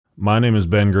My name is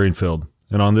Ben Greenfield,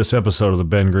 and on this episode of the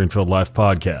Ben Greenfield Life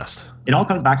Podcast. It all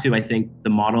comes back to, I think,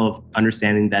 the model of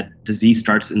understanding that disease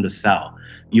starts in the cell.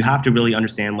 You have to really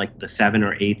understand like the 7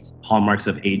 or 8 hallmarks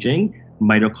of aging: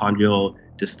 mitochondrial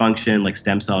dysfunction, like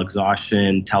stem cell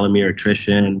exhaustion, telomere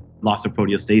attrition, loss of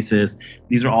proteostasis.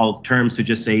 These are all terms to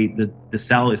just say that the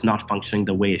cell is not functioning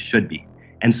the way it should be.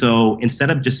 And so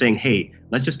instead of just saying, hey,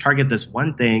 let's just target this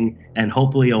one thing and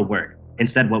hopefully it'll work.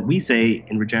 Instead, what we say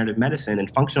in regenerative medicine and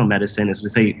functional medicine is we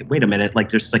say, wait a minute, like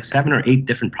there's like 7 or 8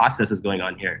 different processes going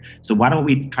on here. So why don't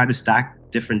we try to stack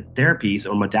different therapies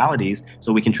or modalities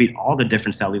so we can treat all the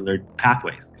different cellular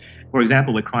pathways? For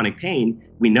example, with chronic pain,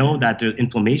 we know that the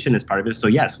inflammation is part of it. So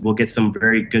yes, we'll get some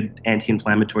very good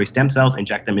anti-inflammatory stem cells,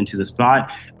 inject them into the spot.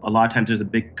 A lot of times there's a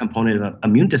big component of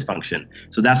immune dysfunction.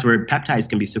 So that's where peptides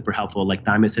can be super helpful, like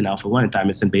thymosin alpha-1 and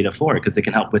thymosin beta-4, because they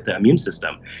can help with the immune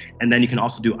system. And then you can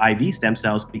also do IV stem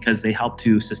cells because they help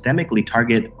to systemically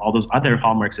target all those other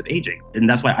hallmarks of aging. And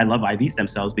that's why I love IV stem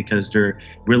cells, because they're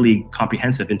really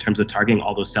comprehensive in terms of targeting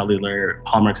all those cellular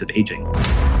hallmarks of aging.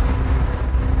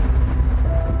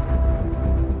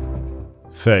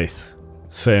 Faith,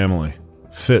 family,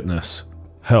 fitness,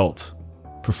 health,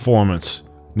 performance,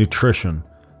 nutrition,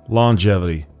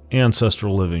 longevity,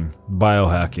 ancestral living,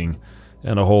 biohacking,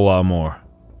 and a whole lot more.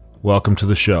 Welcome to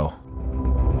the show.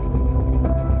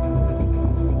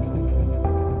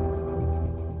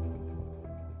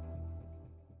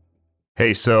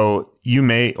 Hey, so you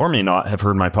may or may not have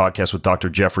heard my podcast with Dr.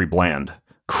 Jeffrey Bland.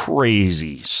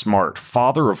 Crazy smart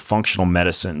father of functional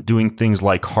medicine, doing things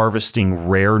like harvesting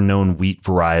rare known wheat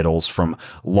varietals from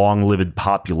long-lived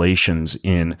populations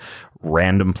in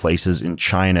random places in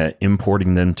China,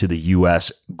 importing them to the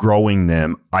US, growing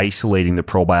them, isolating the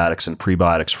probiotics and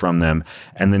prebiotics from them,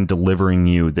 and then delivering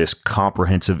you this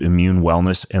comprehensive immune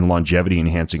wellness and longevity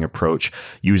enhancing approach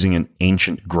using an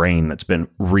ancient grain that's been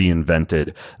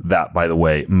reinvented that, by the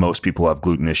way, most people who have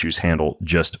gluten issues handle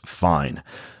just fine.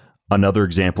 Another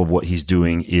example of what he's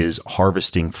doing is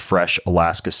harvesting fresh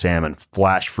Alaska salmon,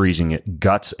 flash freezing it,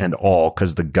 guts and all,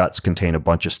 because the guts contain a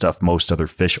bunch of stuff most other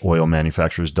fish oil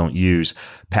manufacturers don't use,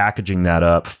 packaging that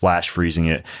up, flash freezing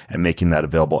it, and making that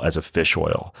available as a fish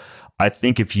oil. I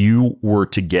think if you were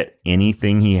to get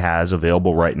anything he has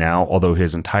available right now, although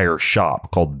his entire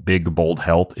shop called Big Bold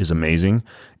Health is amazing,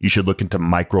 you should look into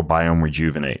Microbiome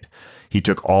Rejuvenate. He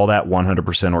took all that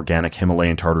 100% organic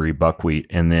Himalayan tartary buckwheat,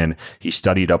 and then he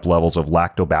studied up levels of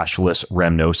Lactobacillus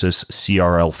rhamnosus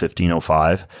CRL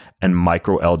 1505 and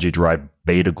microalgae-derived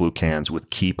beta-glucans with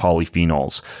key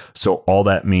polyphenols. So all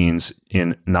that means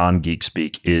in non-geek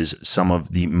speak is some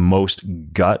of the most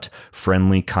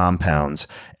gut-friendly compounds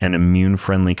and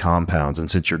immune-friendly compounds.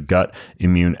 And since your gut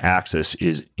immune axis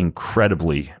is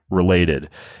incredibly related,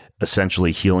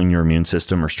 essentially healing your immune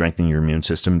system or strengthening your immune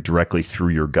system directly through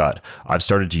your gut. I've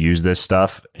started to use this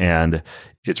stuff, and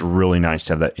it's really nice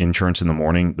to have that insurance in the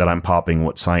morning that I'm popping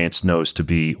what science knows to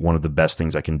be one of the best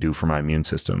things I can do for my immune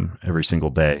system every single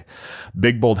day.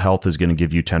 Big Bold Health is going to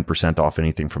give you 10% off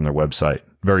anything from their website.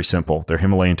 Very simple. Their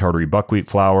Himalayan tartary buckwheat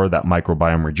flour, that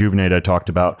microbiome rejuvenate I talked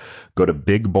about, go to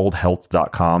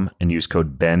bigboldhealth.com and use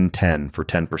code BEN10 for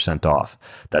 10% off.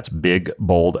 That's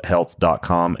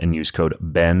bigboldhealth.com and use code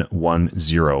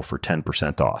BEN10 for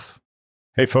 10% off.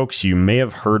 Hey folks, you may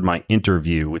have heard my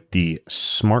interview with the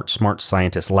smart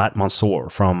scientist Lat Mansour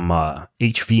from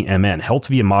HVMN. Health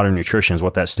via Modern Nutrition is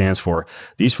what that stands for.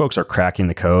 These folks are cracking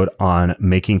the code on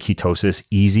making ketosis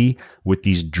easy with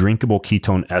these drinkable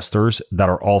ketone esters that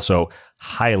are also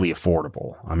highly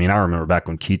affordable. I mean, I remember back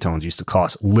when ketones used to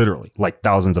cost literally like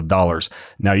thousands of dollars.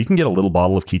 Now you can get a little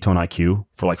bottle of Ketone IQ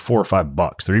for like $4 or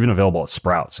 $5. They're even available at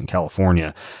Sprouts in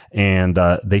California, and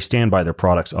they stand by their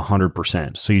products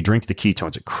 100%. So you drink the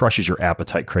ketones, it crushes your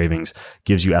appetite cravings,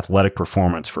 gives you athletic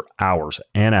performance for hours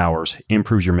and hours,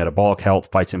 improves your metabolic health,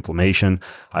 fights inflammation.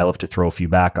 I love to throw a few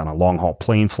back on a long haul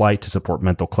plane flight to support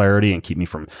mental clarity and keep me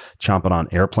from chomping on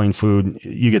airplane food.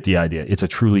 You get the idea. It's a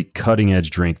truly cutting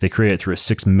edge drink. They created it through a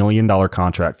 $6 million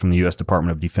contract from the U.S.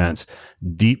 Department of Defense,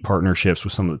 deep partnerships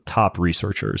with some of the top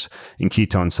researchers in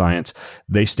ketone science.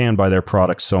 They stand by their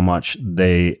products so much,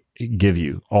 they give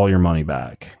you all your money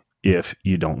back if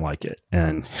you don't like it,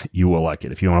 and you will like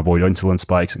it. If you want to avoid insulin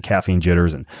spikes and caffeine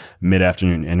jitters and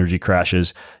mid-afternoon energy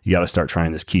crashes, you got to start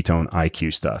trying this Ketone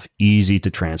IQ stuff. Easy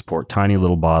to transport, tiny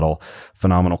little bottle,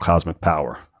 phenomenal cosmic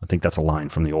power. I think that's a line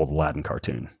from the old Aladdin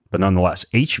cartoon. But nonetheless,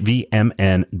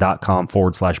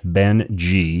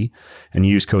 hvmn.com/BenG and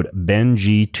use code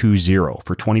BenG20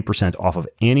 for 20% off of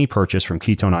any purchase from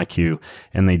Ketone IQ.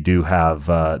 And they do have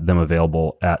them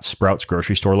available at Sprouts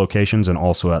grocery store locations and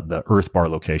also at the Earth Bar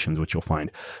locations, which you'll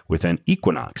find within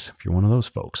Equinox if you're one of those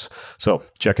folks. So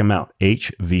check them out,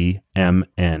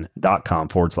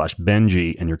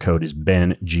 hvmn.com/BenG, and your code is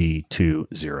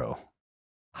BenG20.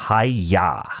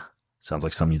 Hi-ya. Sounds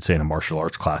like something you'd say in a martial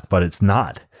arts class, but it's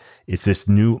not. It's this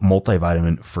new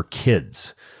multivitamin for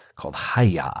kids called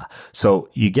Hi-ya. So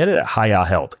you get it at Hi-ya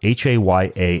Health,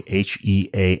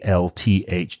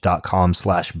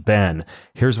 HAYAHEALTH.com/Ben.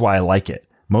 Here's why I like it.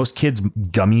 Most kids'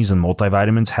 gummies and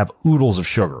multivitamins have oodles of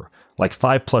sugar, like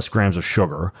 5+ grams of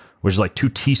sugar, which is like 2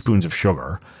 teaspoons of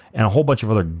sugar, and a whole bunch of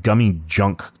other gummy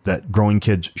junk that growing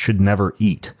kids should never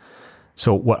eat.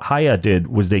 So what Hi-ya did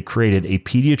was they created a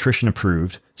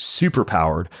pediatrician-approved,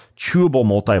 super-powered, chewable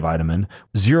multivitamin,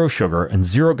 0 sugar and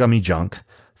 0 gummy junk,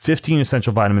 15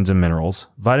 essential vitamins and minerals,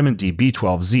 vitamin D,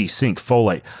 B12, Z, zinc,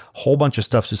 folate, whole bunch of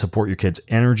stuff to support your kids'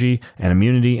 energy and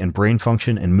immunity and brain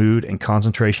function and mood and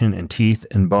concentration and teeth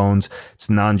and bones.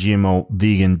 It's non-GMO,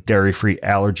 vegan, dairy-free,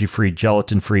 allergy-free,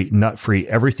 gelatin-free, nut-free,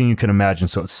 everything you can imagine.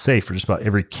 So it's safe for just about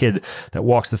every kid that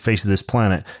walks the face of this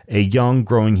planet. A young,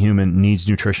 growing human needs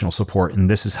nutritional support, and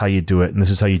this is how you do it, and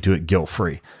this is how you do it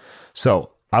guilt-free.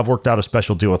 So I've worked out a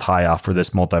special deal with Hi-ya for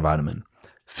this multivitamin.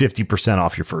 50%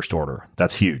 off your first order.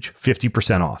 That's huge.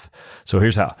 50% off. So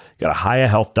here's how. You go to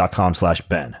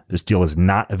hiyahealth.com/Ben. This deal is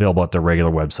not available at their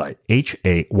regular website.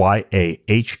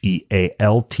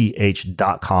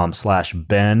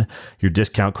 HAYAHEALTH.com/Ben. Your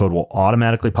discount code will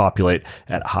automatically populate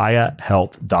at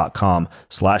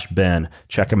hiyahealth.com/Ben.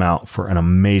 Check them out for an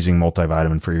amazing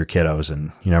multivitamin for your kiddos.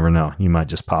 And you never know, you might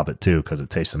just pop it too because it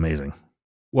tastes amazing.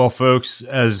 Well, folks,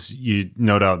 as you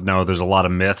no doubt know, there's a lot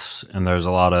of myths and there's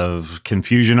a lot of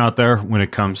confusion out there when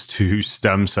it comes to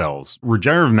stem cells.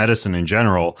 Regenerative medicine in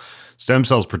general, stem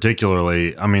cells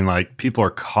particularly, I mean, like people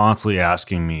are constantly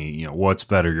asking me, what's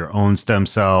better, your own stem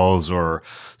cells or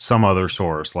some other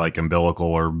source like umbilical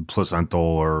or placental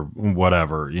or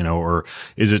whatever, or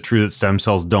is it true that stem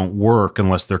cells don't work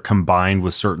unless they're combined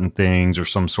with certain things or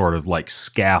some sort of like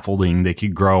scaffolding they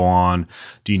could grow on?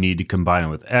 Do you need to combine it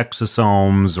with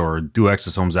exosomes, or do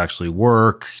exosomes actually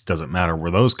work? Doesn't matter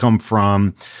where those come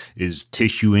from. Is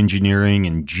tissue engineering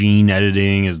and gene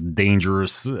editing as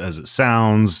dangerous as it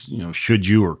sounds? Should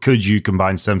you or could you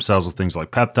combine stem cells with things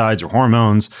like peptides or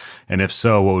hormones? And if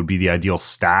so, what would be the ideal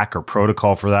stack or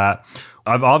protocol for that?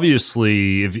 I've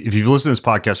obviously, if you've listened to this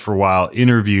podcast for a while,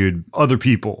 interviewed other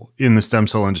people in the stem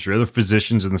cell industry, other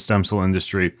physicians in the stem cell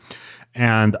industry.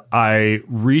 And I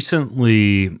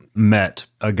recently met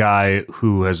a guy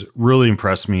who has really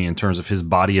impressed me in terms of his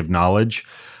body of knowledge.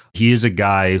 He is a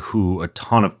guy who a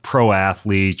ton of pro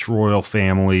athletes, royal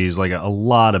families, like a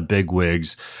lot of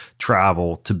bigwigs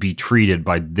travel to be treated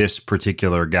by this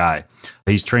particular guy.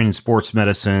 He's trained in sports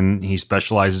medicine. He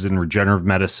specializes in regenerative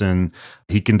medicine.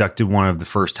 He conducted one of the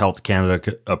first Health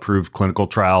Canada approved clinical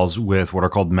trials with what are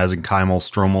called mesenchymal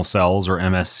stromal cells, or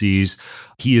MSCs.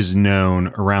 He is known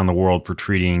around the world for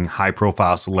treating high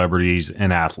profile celebrities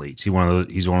and athletes. He's one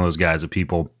of those guys that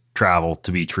people travel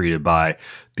to be treated by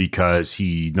because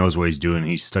he knows what he's doing.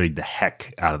 He studied the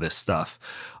heck out of this stuff.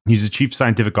 He's the chief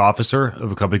scientific officer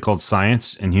of a company called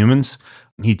Science and Humans.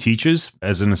 He teaches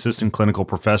as an assistant clinical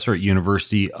professor at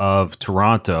University of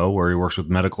Toronto, where he works with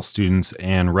medical students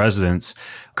and residents.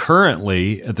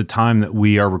 Currently, at the time that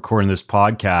we are recording this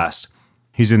podcast,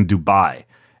 he's in Dubai.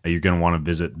 You're going to want to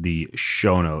visit the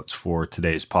show notes for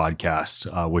today's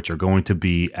podcast, which are going to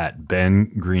be at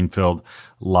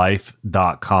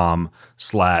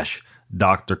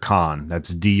bengreenfieldlife.com/Dr. Khan.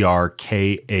 That's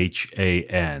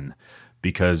DRKHAN,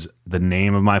 because the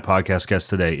name of my podcast guest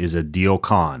today is Adil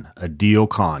Khan,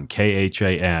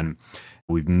 KHAN.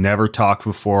 We've never talked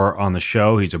before on the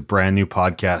show. He's a brand new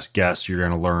podcast guest. You're going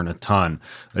to learn a ton.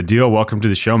 Adil, welcome to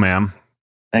the show, ma'am.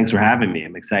 Thanks for having me.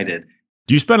 I'm excited.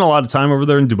 Do you spend a lot of time over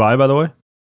there in Dubai, by the way?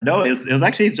 No, it was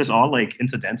actually just all like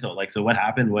incidental. So what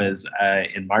happened was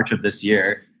in March of this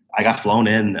year, I got flown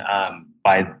in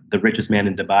by the richest man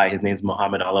in Dubai. His name's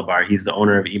Mohammed Alabar. He's the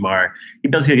owner of Emaar. He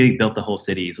basically built the whole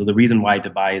city. So the reason why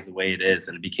Dubai is the way it is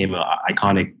and it became an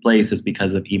iconic place is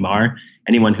because of Emaar.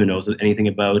 Anyone who knows anything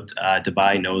about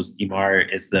Dubai knows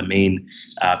Emaar is the main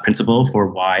principle for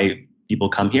why people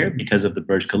come here, because of the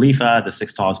Burj Khalifa, the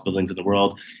 6 tallest buildings in the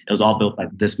world. It was all built by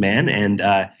this man. And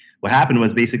what happened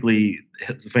was basically,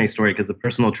 it's a funny story because the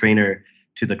personal trainer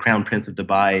to the Crown Prince of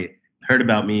Dubai heard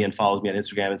about me and follows me on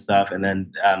Instagram and stuff. And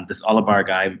then this Alabar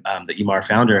guy, the Emaar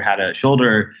founder, had a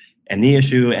shoulder and knee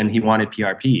issue and he wanted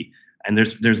PRP. And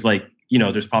there's like,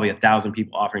 there's probably 1,000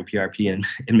 people offering PRP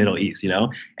in Middle East,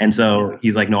 And so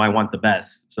he's like, no, I want the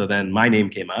best. So then my name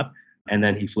came up, and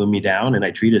then he flew me down, and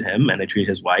I treated him, and I treated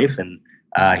his wife, and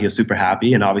he was super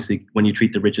happy. And obviously, when you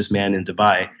treat the richest man in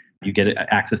Dubai, you get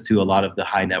access to a lot of the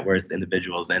high net worth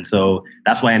individuals. And so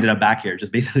that's why I ended up back here,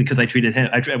 just basically because I treated him.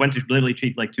 I went to literally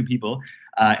treat like 2 people.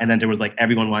 And then there was like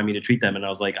everyone wanted me to treat them. And I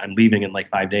was like, I'm leaving in like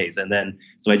 5 days. And then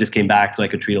so I just came back so I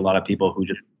could treat a lot of people who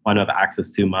just want to have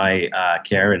access to my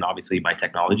care and obviously my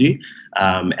technology.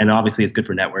 And obviously it's good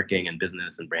for networking and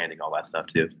business and branding, all that stuff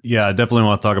too. Yeah, I definitely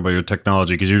want to talk about your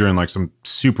technology because you're doing like some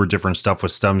super different stuff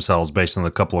with stem cells based on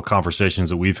the couple of conversations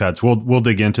that we've had. So we'll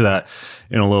dig into that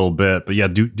in a little bit. But yeah,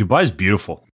 Dubai is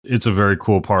beautiful. It's a very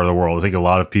cool part of the world. I think a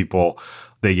lot of people,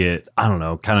 they get, I don't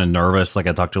know, kind of nervous. Like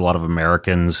I talk to a lot of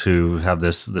Americans who have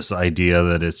this idea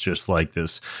that it's just like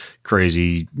this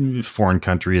crazy foreign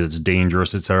country that's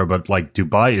dangerous, et cetera. But like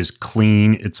Dubai is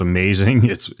clean. It's amazing.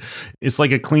 It's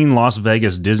like a clean Las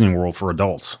Vegas Disney World for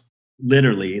adults.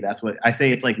 Literally, that's what I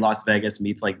say. It's like Las Vegas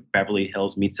meets like Beverly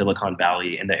Hills meets Silicon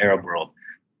Valley in the Arab world.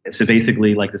 It's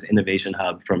basically like this innovation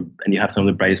hub and you have some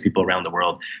of the brightest people around the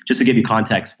world. Just to give you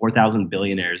context, 4,000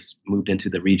 billionaires moved into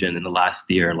the region in the last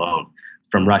year alone,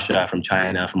 from Russia, from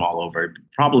China, from all over,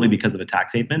 probably because of a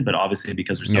tax haven, but obviously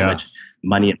because there's so much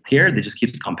money up here, it just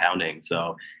keeps compounding.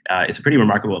 So it's a pretty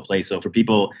remarkable place. So for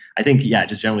people, I think,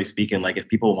 just generally speaking, like if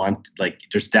people want, like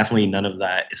there's definitely none of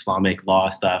that Islamic law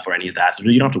stuff or any of that. So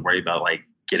you don't have to worry about like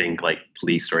getting like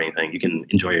policed or anything. You can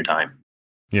enjoy your time.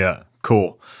 Yeah,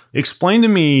 cool. Explain to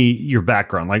me your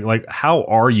background. Like how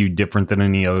are you different than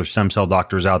any other stem cell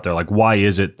doctors out there? Like why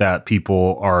is it that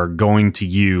people are going to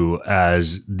you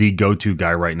as the go-to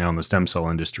guy right now in the stem cell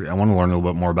industry? I want to learn a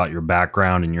little bit more about your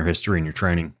background and your history and your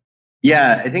training.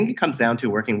 Yeah, I think it comes down to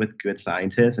working with good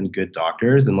scientists and good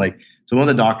doctors. And like, so one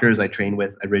of the doctors I trained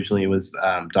with originally was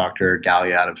Dr.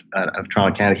 Gallia out of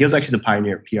Toronto, Canada. He was actually the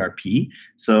pioneer of PRP.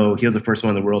 So he was the first one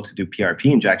in the world to do PRP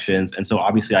injections. And so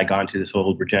obviously I got into this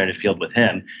whole regenerative field with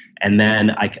him. And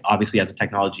then I obviously, as the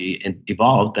technology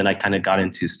evolved, then I kind of got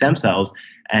into stem cells,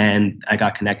 and I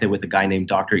got connected with a guy named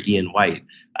Dr. Ian White.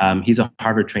 He's a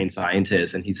Harvard trained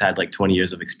scientist, and he's had like 20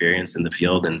 years of experience in the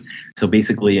field. And so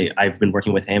basically I've been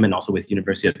working with him and also with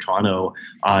University of Toronto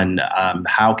on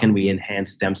how can we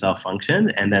enhance stem cell function,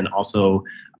 and then also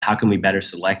how can we better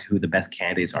select who the best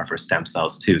candidates are for stem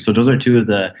cells too. So those are two of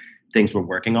the things we're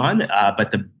working on.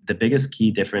 But the biggest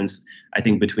key difference, I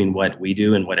think, between what we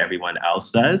do and what everyone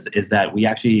else does is that we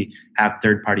actually have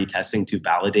third-party testing to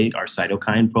validate our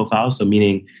cytokine profile. So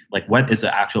meaning like what is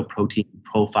the actual protein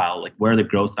profile? Like where are the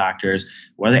growth factors?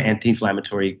 What are the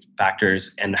anti-inflammatory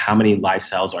factors? And how many live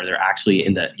cells are there actually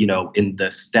in the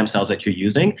stem cells that you're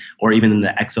using, or even in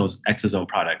the exosome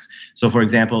products? So for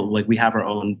example, like we have our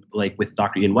own, like with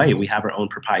Dr. Ian White, we have our own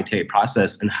proprietary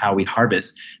process in how we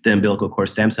harvest the umbilical cord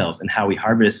stem cells and how we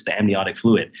harvest the amniotic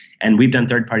fluid. And we've done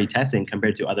third-party testing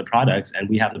compared to other products, and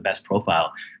we have the best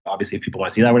profile. Obviously, if people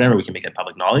want to see that, whatever, we can make it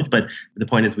public knowledge. But the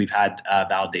point is we've had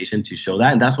validation to show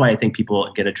that. And that's why I think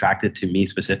people get attracted to me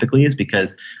specifically, is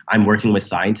because I'm working with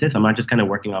scientists. I'm not just kind of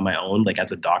working on my own, like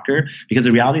as a doctor, because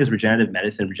the reality is regenerative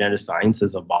medicine, regenerative science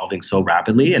is evolving so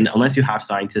rapidly. And unless you have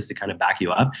scientists to kind of back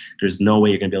you up, there's no way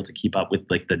you're going to be able to keep up with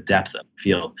like the depth of the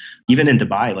field. Even in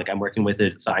Dubai, like I'm working with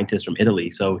a scientist from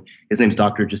Italy. So his name's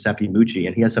Dr. Giuseppe Mucci,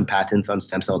 and he has some patents on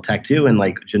stem cell tech too, and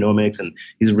like genomics. And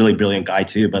he's a really brilliant guy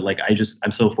too. But like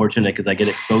I'm so fortunate because I get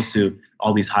exposed to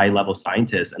all these high level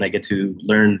scientists, and I get to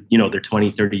learn, their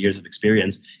 20, 30 years of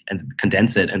experience and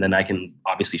condense it. And then I can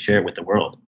obviously share it with the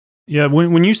world. Yeah.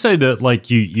 When you say that, like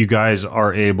you guys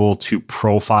are able to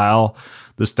profile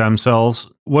the stem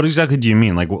cells, what exactly do you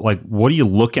mean? Like what are you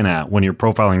looking at when you're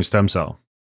profiling a stem cell?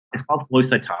 It's called flow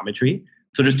cytometry.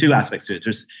 So there's two aspects to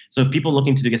it. So if people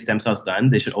looking to get stem cells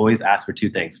done, they should always ask for two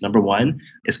things. Number one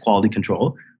is quality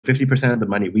control. 50% of the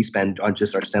money we spend on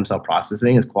just our stem cell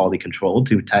processing is quality control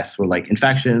to test for like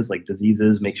infections, like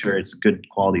diseases, make sure it's good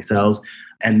quality cells.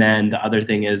 And then the other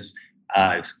thing is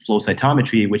flow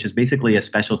cytometry, which is basically a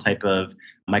special type of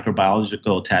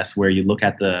microbiological test where you look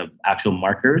at the actual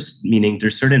markers, meaning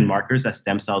there's certain markers that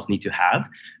stem cells need to have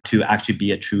to actually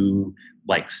be a true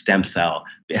like stem cell.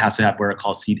 It has to have what are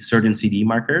called certain CD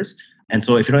markers. And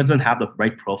so if it doesn't have the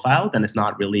right profile, then it's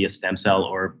not really a stem cell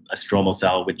or a stromal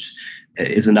cell, which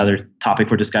is another topic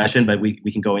for discussion, but we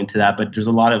can go into that. But there's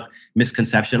a lot of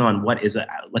misconception on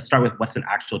let's start with what's an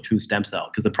actual true stem cell.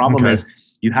 Because the problem is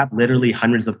you have literally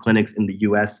hundreds of clinics in the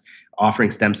US offering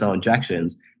stem cell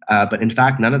injections. But in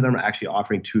fact, none of them are actually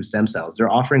offering true stem cells. They're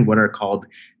offering what are called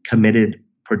committed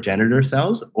progenitor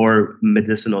cells or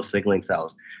medicinal signaling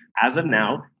cells. As of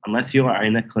now, unless you are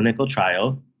in a clinical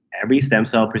trial every stem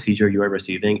cell procedure you are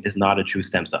receiving is not a true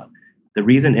stem cell. The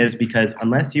reason is because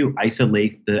unless you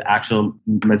isolate the actual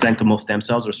mesenchymal stem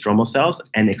cells or stromal cells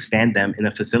and expand them in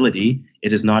a facility,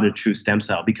 it is not a true stem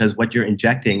cell, because what you're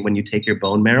injecting when you take your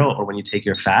bone marrow or when you take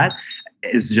your fat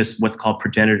is just what's called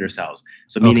progenitor cells.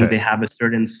 So meaning they have a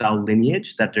certain cell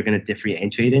lineage that they're going to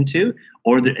differentiate into,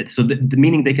 or the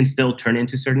meaning they can still turn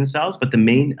into certain cells, but the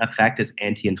main effect is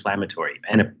anti-inflammatory,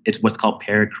 and it's what's called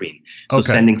paracrine. So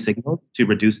sending signals to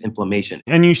reduce inflammation.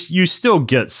 And you still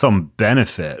get some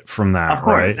benefit from that, of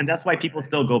course, right? And that's why people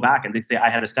still go back and they say, I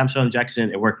had a stem cell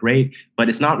injection, it worked great, but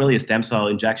it's not really a stem cell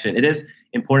injection. It is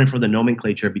important for the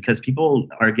nomenclature because people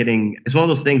are getting, it's one of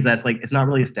those things that's like, it's not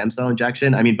really a stem cell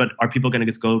injection. I mean, but are people going to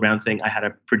just go around saying I had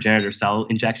a progenitor cell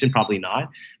injection? Probably not.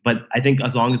 But I think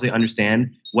as long as they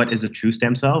understand what is a true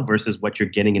stem cell versus what you're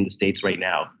getting in the States right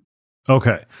now.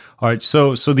 Okay. All right.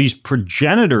 So these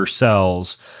progenitor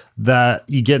cells that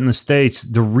you get in the States,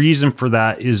 the reason for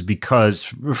that is because,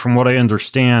 from what I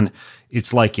understand,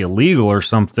 it's like illegal or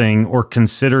something, or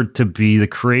considered to be the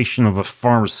creation of a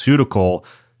pharmaceutical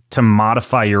to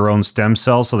modify your own stem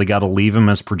cells. So they got to leave them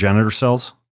as progenitor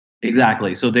cells.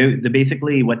 Exactly. So they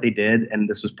basically what they did, and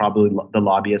this was probably the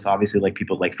lobbyists, obviously, like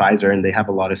people like Pfizer, and they have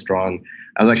a lot of strong.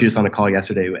 I was actually just on a call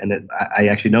yesterday, and I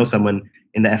actually know someone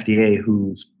in the FDA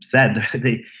who said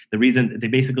the reason they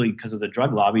basically, because of the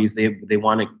drug lobbies, they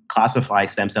want to classify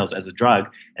stem cells as a drug,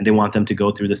 and they want them to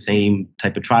go through the same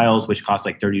type of trials, which cost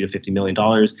like $30 to $50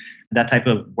 million. That type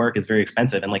of work is very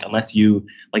expensive, and like unless you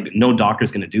no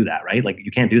doctor's going to do that, right? Like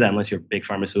you can't do that unless you're a big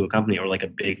pharmaceutical company or like a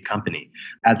big company.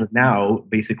 As of now,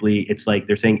 basically, it's like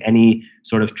they're saying any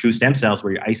sort of true stem cells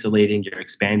where you're isolating, you're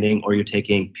expanding, or you're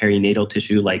taking perinatal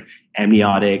tissue like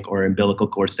amniotic or umbilical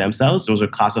cord stem cells, those are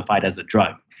classified as a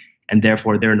drug, and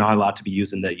therefore they're not allowed to be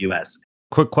used in the US.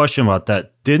 Quick question about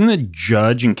that. Didn't a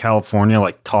judge in California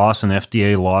toss an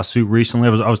FDA lawsuit recently?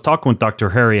 I was talking with Dr.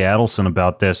 Harry Adelson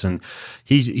about this, and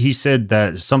he said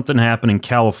that something happened in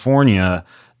California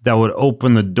that would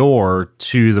open the door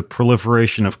to the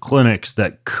proliferation of clinics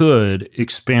that could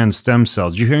expand stem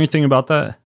cells. Did you hear anything about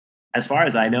that? As far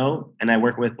as I know, and I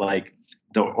work with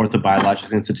the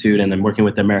Orthobiologics Institute, and I'm working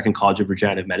with the American College of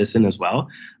Regenerative Medicine as well,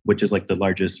 which is like the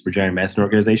largest regenerative medicine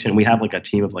organization. We have like a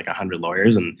team of like 100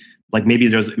 lawyers, and maybe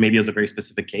it was a very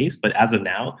specific case, but as of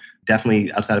now,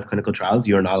 definitely outside of clinical trials,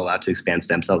 you are not allowed to expand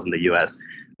stem cells in the US.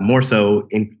 More so,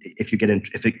 if you get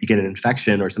an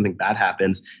infection or something bad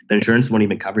happens, the insurance won't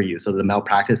even cover you. So the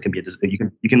malpractice can be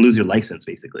you can lose your license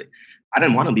basically. I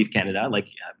didn't want to leave Canada.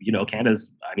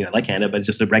 Canada's. I mean, I like Canada, but it's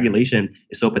just the regulation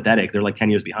is so pathetic. They're like 10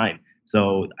 years behind.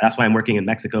 So that's why I'm working in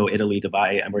Mexico, Italy,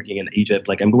 Dubai. I'm working in Egypt.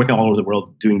 I'm working all over the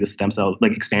world doing this stem cell,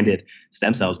 expanded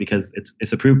stem cells, because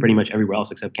it's approved pretty much everywhere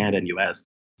else except Canada and US.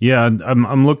 Yeah,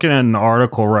 I'm looking at an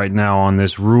article right now on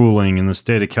this ruling in the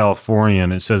state of California,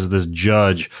 and it says this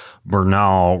judge,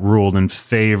 Bernal, ruled in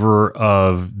favor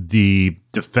of the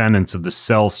defendants of the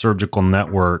Cell Surgical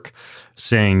Network,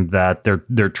 saying that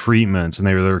their treatments and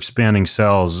their expanding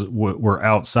cells were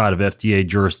outside of FDA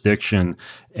jurisdiction,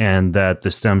 and that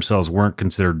the stem cells weren't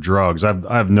considered drugs. I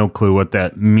have no clue what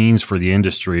that means for the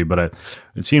industry, but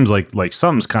it seems like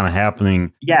something's kind of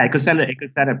happening. Yeah, it could set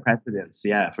a precedence.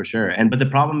 Yeah, for sure. But the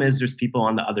problem is there's people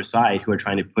on the other side who are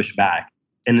trying to push back.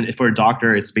 And for a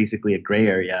doctor, it's basically a gray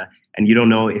area, and you don't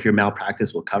know if your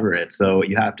malpractice will cover it. So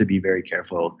you have to be very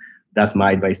careful. That's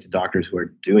my advice to doctors who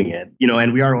are doing it.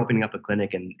 And we are opening up a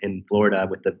clinic in Florida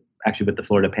with the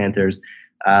Florida Panthers.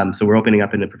 So we're opening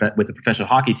up with the professional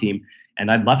hockey team, and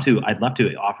I'd love to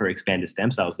offer expanded stem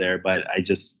cells there. But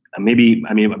maybe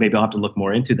I'll have to look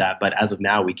more into that. But as of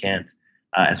now, we can't,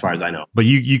 as far as I know. But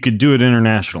you could do it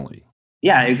internationally.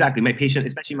 Yeah, exactly. My patient,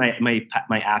 especially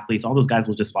my athletes, all those guys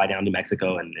will just fly down to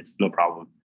Mexico, and it's no problem.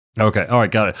 Okay. All right.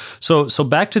 Got it. So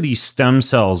back to these stem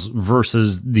cells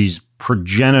versus these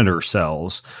progenitor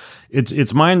cells.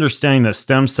 It's my understanding that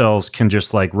stem cells can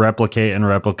just replicate and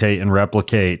replicate and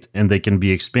replicate, and they can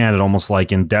be expanded almost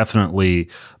indefinitely.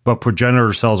 But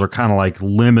progenitor cells are kind of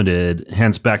limited.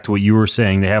 Hence, back to what you were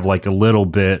saying, they have a little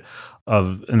bit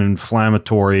of an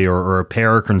inflammatory or a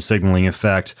paracrine signaling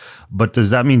effect. But does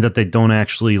that mean that they don't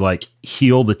actually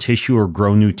heal the tissue or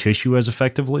grow new tissue as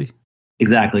effectively?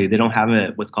 Exactly. They don't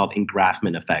have what's called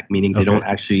engraftment effect, meaning they don't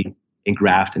actually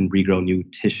engraft and regrow new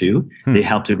tissue. They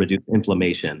help to reduce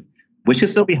inflammation, which can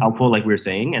still be helpful, like we were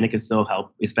saying, and it can still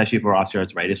help, especially for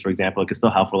osteoarthritis, for example. It can still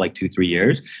help for 2-3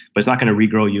 years, but it's not going to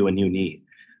regrow you a new knee.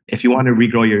 If you want to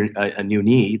regrow a new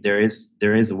knee, there is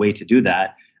a way to do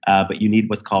that, but you need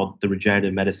what's called the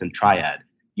regenerative medicine triad.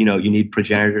 You need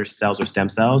progenitor cells or stem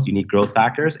cells, you need growth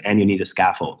factors, and you need a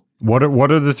scaffold. What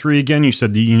are the three again? You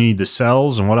said you need the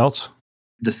cells, and what else?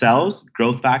 The cells,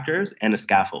 growth factors, and a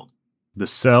scaffold. The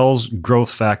cells,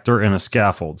 growth factor, and a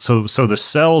scaffold. So the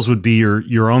cells would be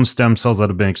your own stem cells that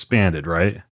have been expanded,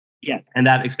 right? Yes, and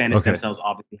that expanded Okay. stem cells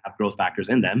obviously have growth factors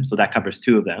in them, so that covers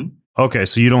two of them. Okay,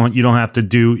 so you don't have to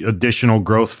do additional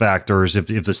growth factors if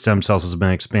the stem cells has been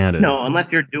expanded. No,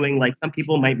 unless you're doing like some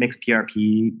people might mix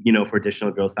PRP, for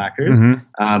additional growth factors,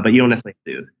 Mm-hmm. but you don't necessarily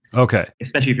do, Okay.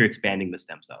 especially if you're expanding the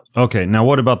stem cells. Okay. Now,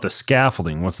 what about the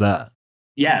scaffolding? What's that?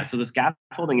 Yeah, so the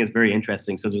scaffolding is very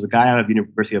interesting. So there's a guy out of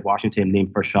University of Washington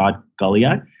named Farshad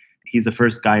Gulia. He's the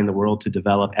first guy in the world to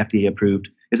develop FDA approved.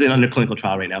 It's under clinical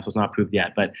trial right now, so it's not approved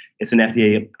yet, but it's an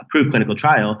FDA approved clinical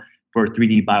trial for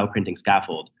 3D bioprinting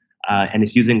scaffold. And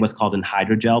it's using what's called an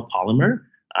hydrogel polymer.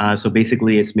 So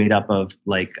basically it's made up of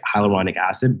like hyaluronic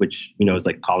acid, which, is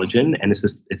like collagen. And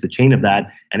it's a chain of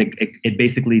that. And it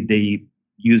basically, they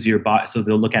use your body. So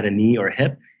they'll look at a knee or a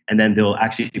hip, and then they'll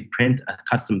actually print a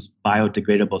custom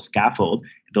biodegradable scaffold.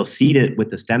 They'll seed it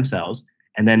with the stem cells,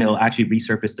 and then it'll actually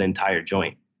resurface the entire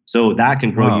joint. So that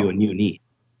can grow you a new knee.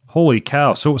 Holy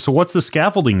cow. So what's the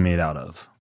scaffolding made out of?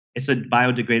 It's a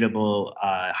biodegradable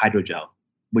hydrogel,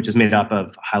 which is made up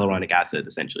of hyaluronic acid,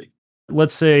 essentially.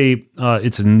 Let's say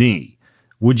it's a knee.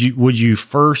 Would you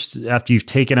first, after you've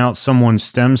taken out someone's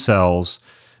stem cells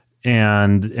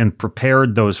and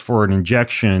prepared those for an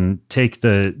injection, take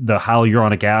the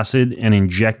hyaluronic acid and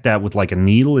inject that with like a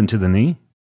needle into the knee?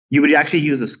 You would actually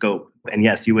use a scope, and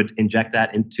yes, you would inject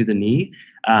that into the knee,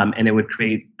 and it would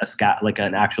create like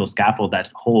an actual scaffold that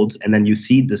holds, and then you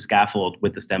seed the scaffold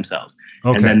with the stem cells,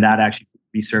 and then that actually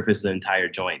resurfaces the entire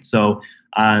joint. So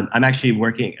I'm actually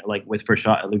working like with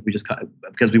Farshad, like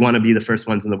because we want to be the first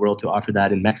ones in the world to offer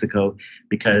that in Mexico,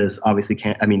 because obviously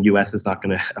US is not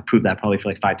going to approve that probably for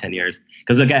like 5-10 years.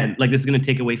 Because again, like this is going to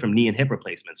take away from knee and hip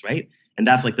replacements, right? And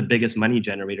that's like the biggest money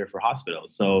generator for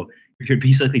hospitals. So you're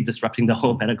basically disrupting the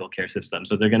whole medical care system.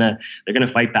 So they're gonna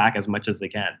fight back as much as they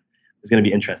can. It's going to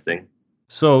be interesting.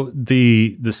 So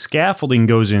the scaffolding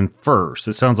goes in first.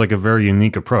 It sounds like a very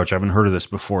unique approach. I haven't heard of this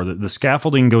before. The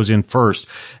scaffolding goes in first,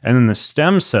 and then the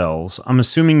stem cells, I'm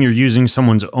assuming you're using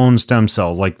someone's own stem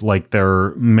cells, like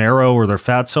their marrow or their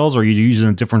fat cells, or are you using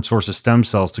a different source of stem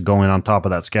cells to go in on top of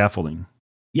that scaffolding?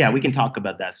 Yeah, we can talk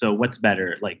about that. So what's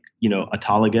better, like,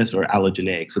 autologous or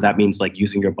allogeneic? So that means like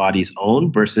using your body's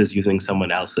own versus using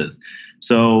someone else's.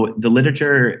 So the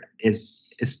literature is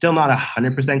still not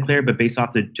 100% clear, but based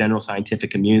off the general scientific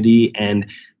community and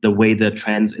the way the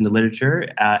trends in the literature,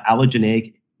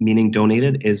 allogeneic, meaning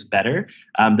donated, is better.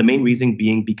 The main reason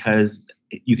being because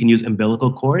you can use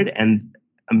umbilical cord, and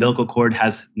umbilical cord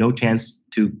has no chance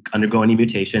to undergo any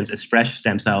mutations. It's fresh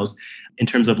stem cells. In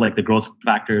terms of like the growth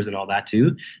factors and all that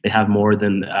too, they have more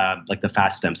than like the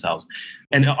fast stem cells.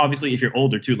 And obviously if you're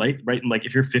older too, right? And like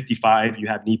if you're 55, you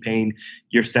have knee pain,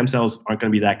 your stem cells aren't going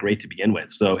to be that great to begin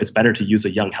with. So it's better to use a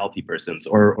young, healthy person's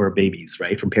or babies,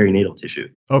 right? From perinatal tissue.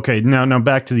 Okay. Now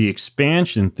back to the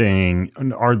expansion thing.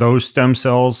 Are those stem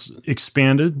cells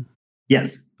expanded?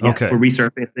 Yes. Yeah. Okay. For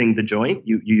resurfacing the joint,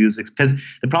 you use, because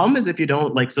the problem is if you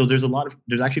don't like, so there's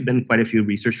actually been quite a few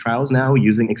research trials now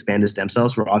using expanded stem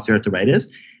cells for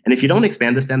osteoarthritis. And if you don't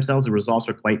expand the stem cells, the results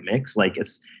are quite mixed. Like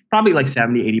it's probably like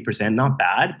 70, 80%, not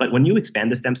bad. But when you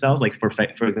expand the stem cells, like for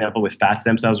example, with fat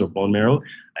stem cells or bone marrow,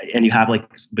 and you have like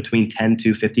between 10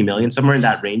 to 50 million, somewhere in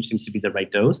that range seems to be the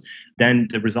right dose, then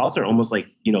the results are almost like,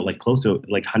 like close to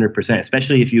like 100%,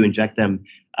 especially if you inject them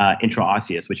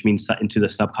intraosseous, which means into the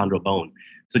subchondral bone.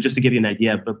 So just to give you an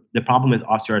idea, but the problem with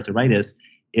osteoarthritis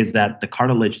is that the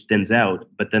cartilage thins out,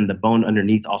 but then the bone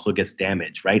underneath also gets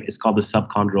damaged, right? It's called the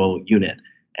subchondral unit.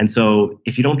 And so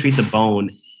if you don't treat the bone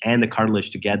and the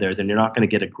cartilage together, then you're not going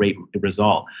to get a great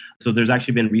result. So there's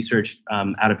actually been research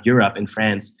out of Europe in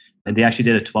France, and they actually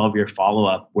did a 12-year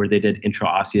follow-up where they did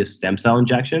intraosseous stem cell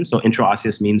injection. So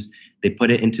intraosseous means they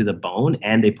put it into the bone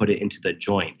and they put it into the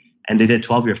joint. And they did a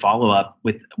 12-year follow-up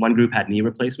with one group had knee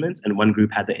replacements and one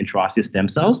group had the intraosseous stem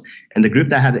cells. And the group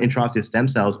that had the intraosseous stem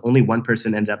cells, only one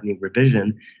person ended up needing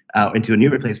revision into a knee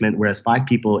replacement, whereas 5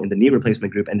 people in the knee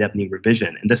replacement group ended up needing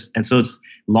revision. And so it's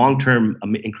long-term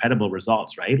incredible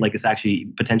results, right? Like it's actually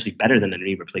potentially better than a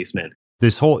knee replacement.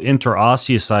 This whole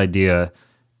interosseous idea,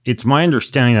 it's my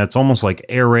understanding that it's almost like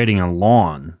aerating a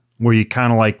lawn, where you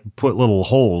kind of like put little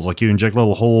holes, like you inject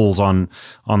little holes on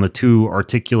the two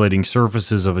articulating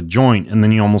surfaces of a joint, and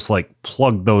then you almost like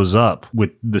plug those up with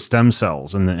the stem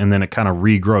cells, and then it kind of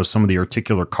regrows some of the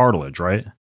articular cartilage, right?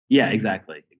 Yeah,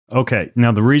 exactly. Okay.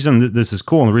 Now, the reason that this is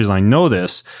cool and the reason I know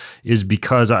this is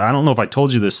because I don't know if I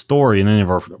told you this story in any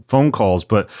of our phone calls,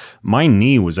 but my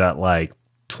knee was at like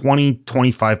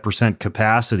 20-25%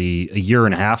 capacity a year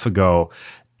and a half ago.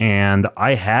 And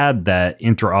I had that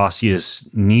intraosseous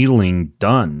needling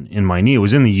done in my knee. It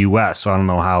was in the US, so I don't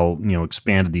know how,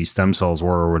 expanded these stem cells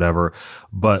were or whatever.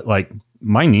 But like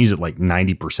my knee's at like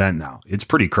 90% now. It's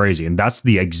pretty crazy. And that's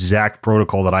the exact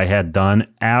protocol that I had done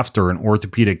after an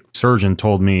orthopedic surgeon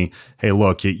told me, hey,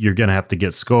 look, you're going to have to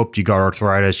get scoped. You got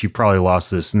arthritis. You probably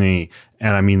lost this knee.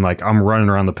 And I mean, like, I'm running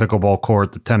around the pickleball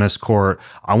court, the tennis court.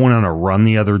 I went on a run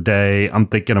the other day. I'm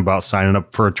thinking about signing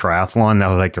up for a triathlon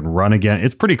now that I can run again.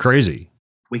 It's pretty crazy.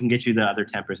 We can get you the other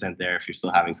 10% there if you're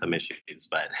still having some issues,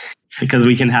 but because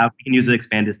we can use the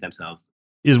expanded stem cells.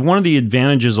 Is one of the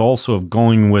advantages also of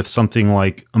going with something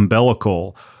like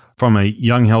umbilical from a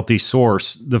young, healthy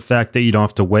source, the fact that you don't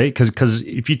have to wait? Because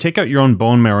if you take out your own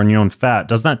bone marrow and your own fat,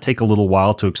 doesn't that take a little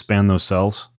while to expand those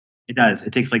cells? It does.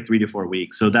 It takes like 3 to 4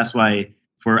 weeks. So that's why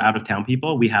for out-of-town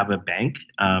people, we have a bank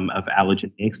of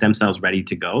allogeneic stem cells ready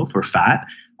to go for fat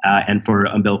and for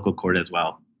umbilical cord as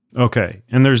well. Okay.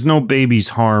 And there's no babies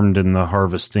harmed in the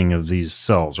harvesting of these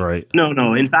cells, right?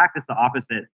 No. In fact, it's the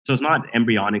opposite. So it's not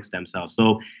embryonic stem cells.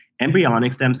 So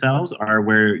embryonic stem cells are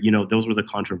where, those were the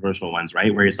controversial ones,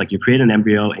 right? Where it's like you create an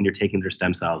embryo and you're taking their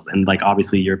stem cells. And like,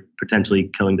 obviously you're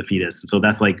potentially killing the fetus. So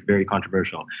that's like very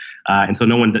controversial. And so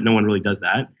no one really does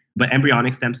that. But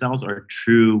embryonic stem cells are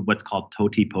true, what's called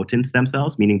totipotent stem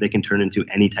cells, meaning they can turn into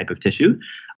any type of tissue.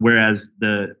 Whereas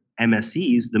the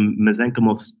MSCs, the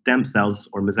mesenchymal stem cells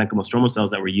or mesenchymal stromal cells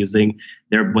that we're using,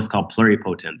 they're what's called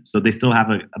pluripotent. So they still have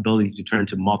an ability to turn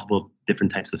into multiple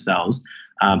different types of cells,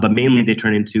 but mainly they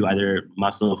turn into either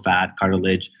muscle, fat,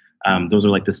 cartilage. Those are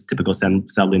like the typical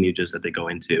cell lineages that they go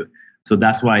into. So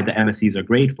that's why the MSCs are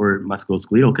great for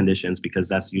musculoskeletal conditions, because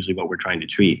that's usually what we're trying to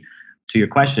treat. To your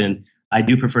question, I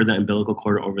do prefer the umbilical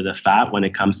cord over the fat when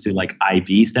it comes to like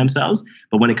IV stem cells.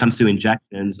 But when it comes to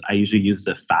injections, I usually use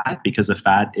the fat because the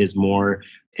fat is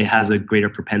it has a greater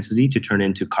propensity to turn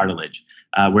into cartilage.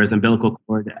 Whereas umbilical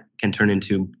cord can turn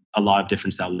into a lot of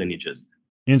different cell lineages.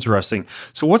 Interesting.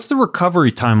 So what's the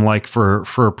recovery time like for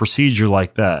a procedure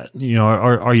like that?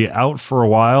 Are you out for a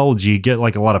while? Do you get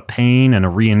like a lot of pain and a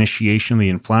reinitiation of the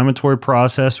inflammatory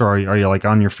process, or are you like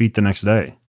on your feet the next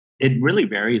day? It really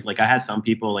varies. Like I had some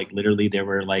people like literally they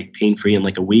were like pain-free in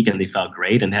like a week and they felt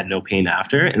great and had no pain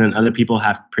after. And then other people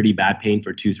have pretty bad pain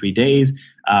for 2-3 days.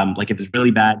 Like if it's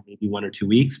really bad, maybe 1 or 2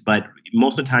 weeks, but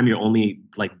most of the time you're only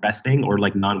like resting or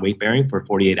like non-weight bearing for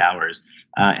 48 hours.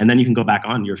 And then you can go back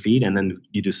on your feet and then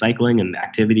you do cycling and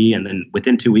activity. And then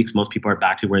within 2 weeks, most people are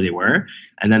back to where they were.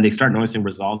 And then they start noticing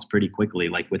results pretty quickly,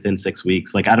 like within 6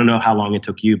 weeks. Like, I don't know how long it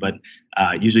took you, but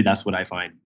usually that's what I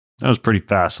find. That was pretty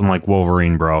fast. I'm like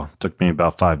Wolverine, bro. It took me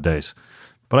about 5 days.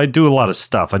 But I do a lot of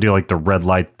stuff. I do like the red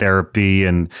light therapy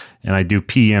and I do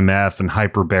PEMF and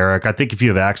hyperbaric. I think if you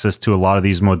have access to a lot of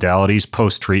these modalities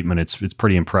post-treatment, it's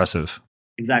pretty impressive.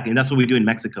 Exactly. And that's what we do in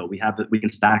Mexico. We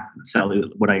can stack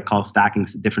what I call stacking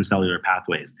different cellular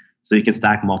pathways. So you can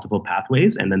stack multiple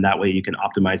pathways, and then that way you can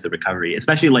optimize the recovery.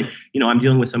 Especially like, I'm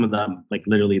dealing with some of the like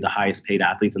literally the highest paid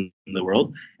athletes in the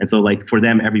world. And so like for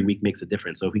them, every week makes a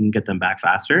difference. So if we can get them back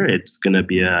faster, it's going to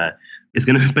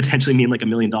potentially mean like $1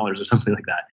 million or something like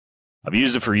that. I've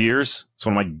used it for years. It's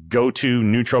one of my go-to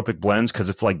nootropic blends because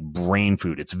it's like brain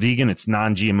food. It's vegan, it's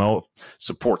non-GMO,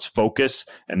 supports focus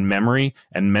and memory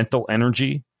and mental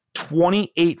energy.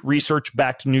 28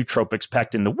 research-backed nootropics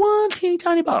packed into one teeny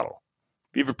tiny bottle.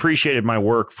 If you've appreciated my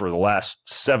work for the last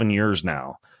 7 years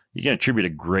now, you can attribute a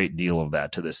great deal of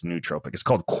that to this nootropic. It's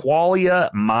called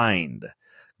Qualia Mind.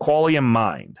 Qualia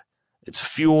Mind. It's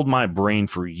fueled my brain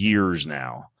for years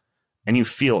now. And you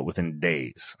feel it within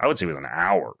days. I would say within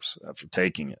hours after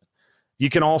taking it. You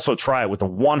can also try it with a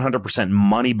 100%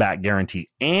 money-back guarantee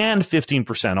and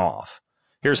 15% off.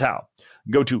 Here's how.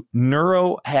 Go to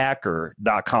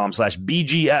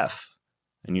neurohacker.com/BGF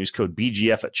and use code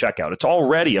BGF at checkout. It's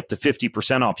already up to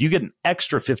 50% off. You get an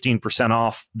extra 15%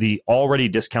 off the already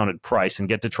discounted price and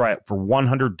get to try it for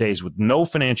 100 days with no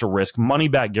financial risk,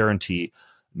 money-back guarantee.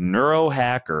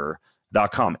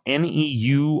 Neurohacker.com,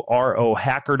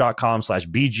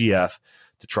 neurohacker.com/BGF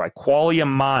to try Qualia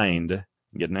Mind and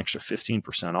get an extra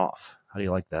 15% off. How do you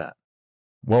like that?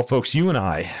 Well, folks, you and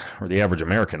I, or the average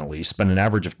American at least, spend an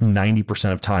average of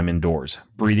 90% of time indoors,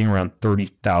 breathing around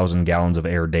 30,000 gallons of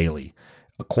air daily.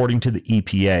 According to the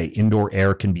EPA, indoor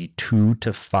air can be 2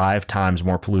 to 5 times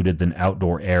more polluted than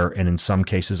outdoor air, and in some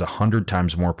cases 100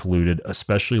 times more polluted,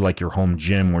 especially like your home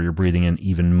gym where you're breathing in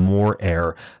even more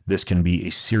air. This can be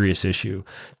a serious issue.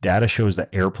 Data shows that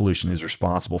air pollution is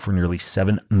responsible for nearly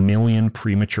 7 million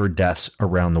premature deaths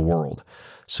around the world.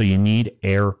 So you need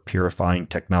air purifying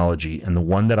technology. And the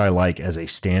one that I like as a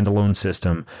standalone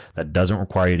system that doesn't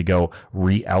require you to go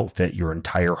re-outfit your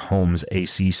entire home's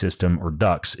AC system or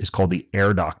ducts is called the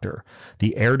Air Doctor.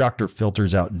 The Air Doctor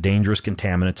filters out dangerous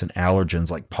contaminants and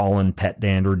allergens like pollen, pet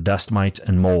dander, dust mites,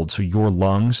 and mold, so your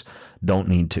lungs don't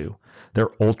need to.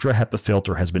 Their Ultra HEPA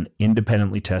filter has been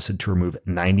independently tested to remove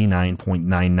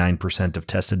 99.99% of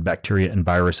tested bacteria and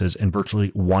viruses and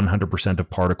virtually 100% of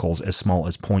particles as small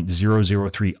as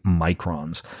 0.003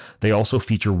 microns. They also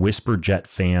feature whisper jet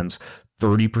fans,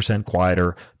 30%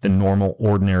 quieter than normal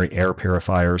ordinary air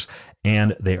purifiers,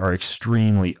 and they are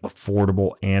extremely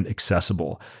affordable and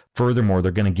accessible. Furthermore,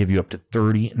 they're going to give you up to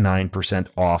 39%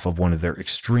 off of one of their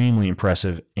extremely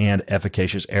impressive and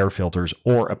efficacious air filters,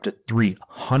 or up to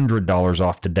 $300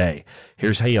 off today.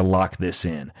 Here's how you lock this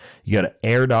in. You go to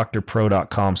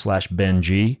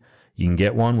airdoctorpro.com/BenG. You can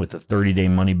get one with a 30-day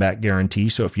money-back guarantee,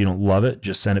 so if you don't love it,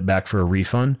 just send it back for a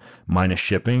refund, minus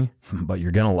shipping, but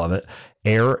you're going to love it.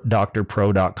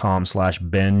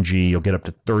 airdoctorpro.com/BenG. You'll get up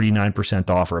to 39%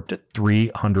 off or up to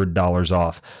 $300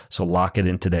 off. So lock it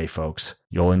in today, folks.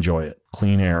 You'll enjoy it.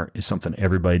 Clean air is something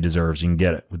everybody deserves. You can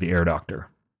get it with the Air Doctor.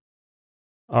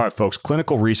 All right, folks.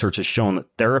 Clinical research has shown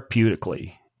that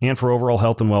therapeutically and for overall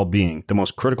health and well-being, the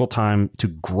most critical time to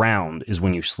ground is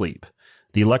when you sleep.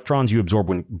 The electrons you absorb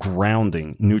when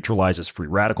grounding neutralizes free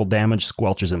radical damage,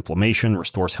 squelches inflammation,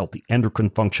 restores healthy endocrine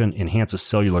function, enhances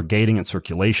cellular gating and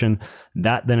circulation.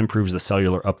 That then improves the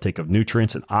cellular uptake of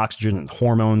nutrients and oxygen and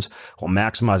hormones while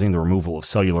maximizing the removal of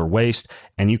cellular waste.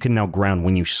 And you can now ground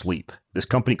when you sleep. This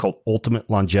company called Ultimate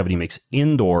Longevity makes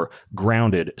indoor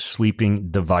grounded sleeping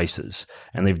devices,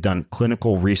 and they've done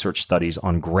clinical research studies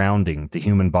on grounding the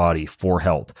human body for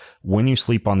health. When you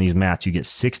sleep on these mats, you get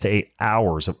 6 to 8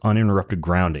 hours of uninterrupted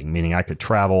grounding, meaning I could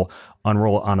travel,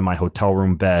 unroll it onto my hotel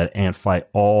room bed, and fight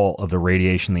all of the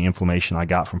radiation, the inflammation I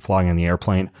got from flying in the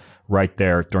airplane right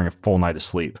there during a full night of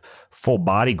sleep. Full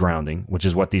body grounding, which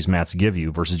is what these mats give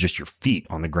you versus just your feet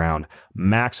on the ground,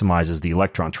 maximizes the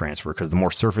electron transfer, because the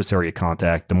more surface area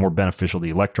contact, the more beneficial the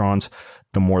electrons,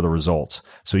 the more the results.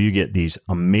 So you get these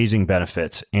amazing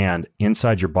benefits, and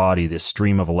inside your body, this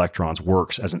stream of electrons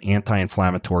works as an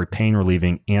anti-inflammatory,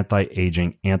 pain-relieving,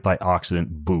 anti-aging,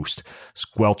 antioxidant boost,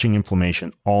 squelching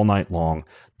inflammation all night long.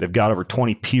 They've got over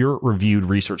 20 peer-reviewed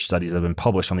research studies that have been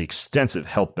published on the extensive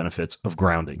health benefits of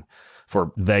grounding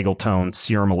for vagal tone,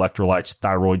 serum electrolytes,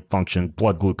 thyroid function,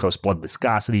 blood glucose, blood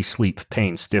viscosity, sleep,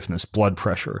 pain, stiffness, blood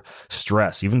pressure,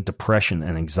 stress, even depression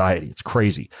and anxiety. It's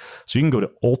crazy. So you can go to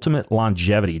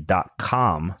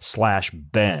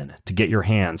ultimatelongevity.com/Ben to get your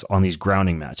hands on these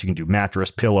grounding mats. You can do mattress,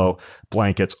 pillow,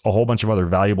 blankets, a whole bunch of other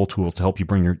valuable tools to help you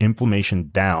bring your inflammation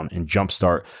down and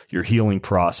jumpstart your healing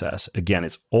process. Again,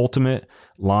 it's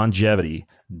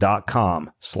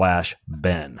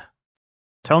ultimatelongevity.com/Ben.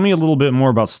 Tell me a little bit more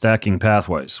about stacking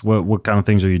pathways. What kind of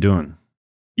things are you doing?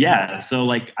 Yeah, so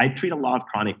like I treat a lot of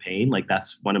chronic pain. Like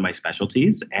that's one of my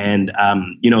specialties. And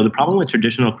the problem with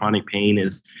traditional chronic pain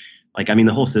is like, I mean,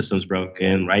 the whole system's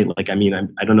broken, right? Like, I mean, I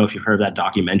don't know if you've heard of that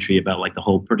documentary about like the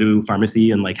whole Purdue pharmacy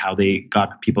and like how they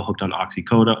got people hooked on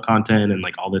oxycontin and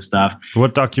like all this stuff.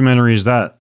 What documentary is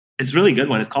that? It's a really good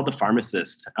one. It's called The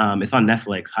Pharmacist. It's on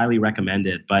Netflix. Highly recommend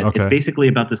it. But Okay. It's basically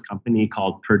about this company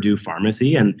called Purdue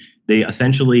Pharmacy, and they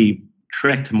essentially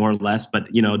tricked more or less. But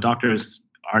doctors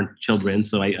aren't children,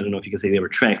 so I don't know if you can say they were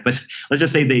tricked. But let's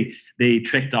just say they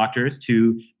tricked doctors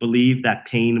to believe that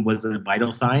pain was a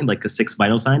vital sign, like a sixth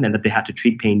vital sign, and that they had to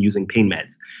treat pain using pain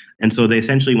meds. And so they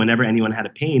essentially, whenever anyone had a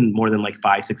pain more than like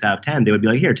 5, 6 out of 10, they would be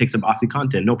like, here, take some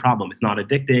OxyContin, no problem. It's not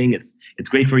addicting. It's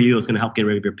great for you. It's going to help get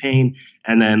rid of your pain.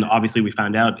 And then obviously we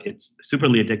found out it's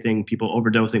superly addicting, people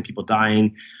overdosing, people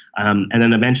dying. And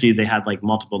then eventually they had like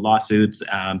multiple lawsuits,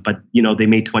 but they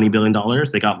made $20 billion.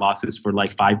 They got lawsuits for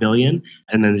like $5 billion,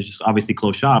 and then they just obviously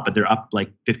closed shop, but they're up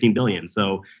like $15 billion.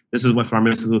 So this is what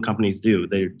pharmaceutical companies do.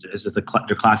 It's just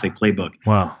their classic playbook.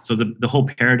 Wow. So the whole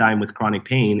paradigm with chronic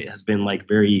pain has been like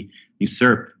very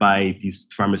usurped by these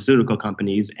pharmaceutical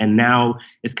companies. And now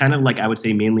it's kind of like, I would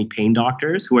say, mainly pain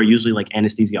doctors who are usually like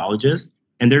anesthesiologists.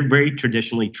 And they're very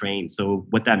traditionally trained. So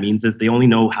what that means is they only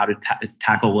know how to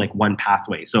tackle like one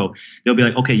pathway. So they'll be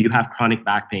like, okay, you have chronic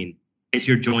back pain. It's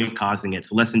your joint causing it.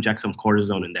 So let's inject some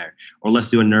cortisone in there, or let's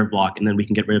do a nerve block, and then we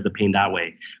can get rid of the pain that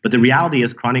way. But the reality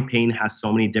is chronic pain has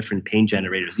so many different pain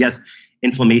generators. Yes,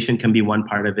 inflammation can be one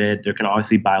part of it. There can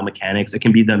obviously biomechanics. It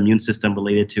can be the immune system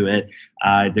related to it.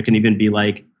 There can even be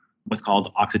like what's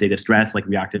called oxidative stress, like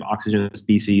reactive oxygen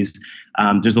species.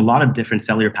 There's a lot of different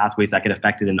cellular pathways that get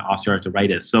affected in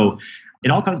osteoarthritis. So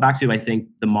it all comes back to, I think,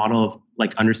 the model of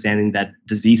like understanding that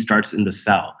disease starts in the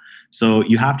cell. So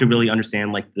you have to really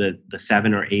understand like the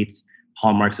 7 or 8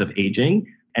 hallmarks of aging.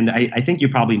 And I think you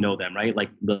probably know them, right? Like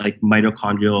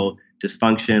mitochondrial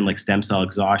dysfunction, like stem cell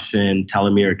exhaustion,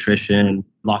 telomere attrition,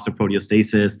 loss of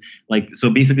proteostasis. So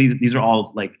basically these are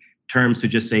all like terms to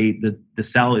just say the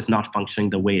cell is not functioning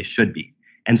the way it should be.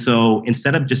 And so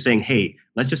instead of just saying, hey,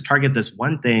 let's just target this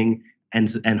one thing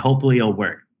and hopefully it'll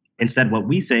work. Instead, what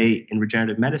we say in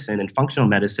regenerative medicine and functional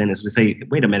medicine is we say,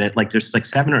 wait a minute, like there's like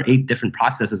 7 or 8 different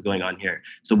processes going on here.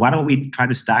 So why don't we try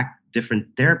to stack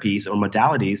different therapies or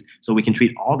modalities so we can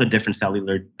treat all the different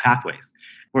cellular pathways?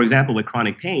 For example, with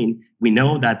chronic pain, we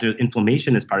know that the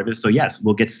inflammation is part of it. So yes,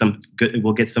 we'll get some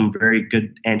very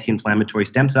good anti-inflammatory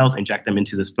stem cells, inject them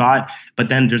into the spot. But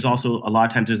then there's also a lot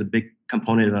of times there's a big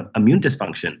component of immune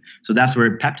dysfunction. So that's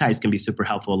where peptides can be super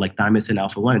helpful, like thymosin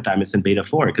alpha-1 and thymosin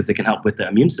beta-4, because they can help with the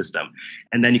immune system.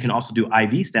 And then you can also do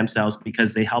IV stem cells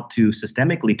because they help to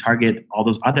systemically target all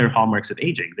those other hallmarks of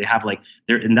aging.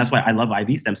 And that's why I love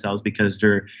IV stem cells, because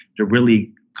they're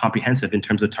really comprehensive in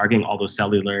terms of targeting all those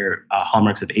cellular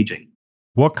hallmarks of aging.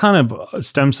 What kind of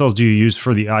stem cells do you use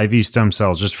for the IV stem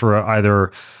cells? Just for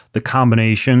either the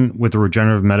combination with the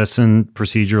regenerative medicine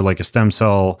procedure, like a stem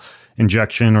cell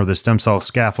injection or the stem cell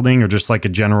scaffolding, or just like a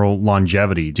general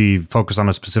longevity? Do you focus on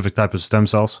a specific type of stem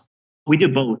cells? We do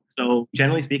both. So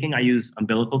generally speaking, I use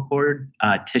umbilical cord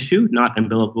tissue, not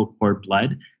umbilical cord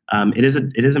blood. It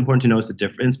is important to notice the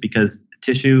difference because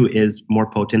tissue is more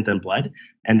potent than blood.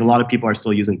 And a lot of people are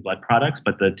still using blood products,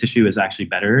 but the tissue is actually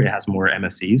better. It has more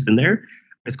MSCs in there.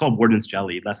 It's called Warden's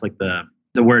jelly. That's like the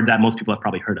word that most people have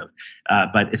probably heard of.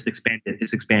 But it's expanded.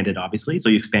 It's expanded, obviously. So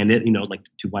you expand it, like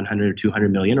to 100 or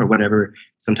 200 million or whatever.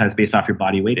 Sometimes based off your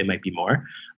body weight, it might be more.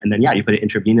 And then, you put it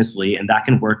intravenously, and that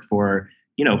can work for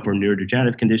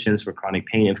neurodegenerative conditions, for chronic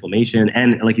pain, inflammation,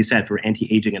 and like you said, for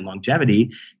anti-aging and longevity,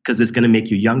 because it's going to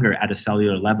make you younger at a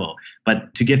cellular level.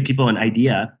 But to give people an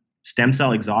idea, stem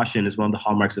cell exhaustion is one of the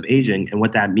hallmarks of aging. And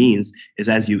what that means is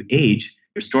as you age,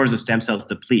 your stores of stem cells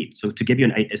deplete. So to give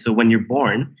you so when you're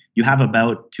born, you have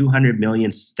about 200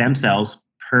 million stem cells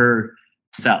per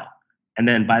cell. And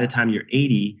then by the time you're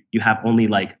 80, you have only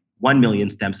like 1 million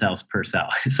stem cells per cell.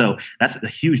 So that's a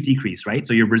huge decrease, right?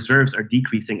 So your reserves are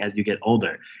decreasing as you get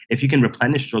older. If you can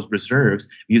replenish those reserves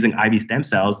using IV stem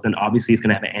cells, then obviously it's going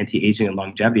to have an anti-aging and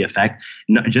longevity effect,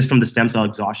 not just from the stem cell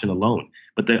exhaustion alone.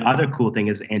 But the other cool thing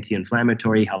is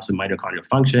anti-inflammatory, helps with mitochondrial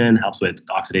function, helps with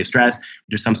oxidative stress.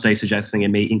 There's some studies suggesting it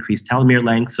may increase telomere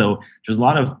length. So there's a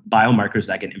lot of biomarkers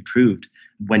that get improved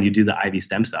when you do the IV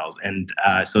stem cells. And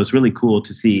so it's really cool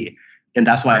to see. And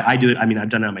that's why I do it. I mean, I've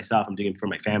done it on myself. I'm doing it for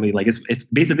my family. Like it's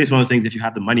basically one of those things, if you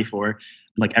have the money for,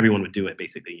 like everyone would do it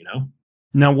basically,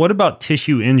 Now, what about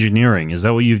tissue engineering? Is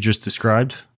that what you've just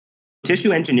described?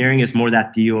 Tissue engineering is more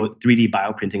that 3D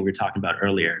bioprinting we were talking about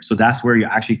earlier. So that's where you're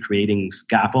actually creating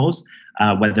scaffolds,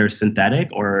 whether it's synthetic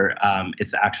or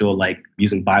it's actual like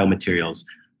using biomaterials,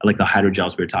 like the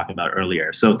hydrogels we were talking about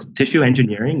earlier. So tissue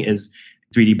engineering is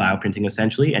 3D bioprinting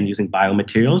essentially, and using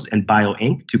biomaterials and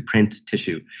bio-ink to print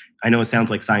tissue. I know it sounds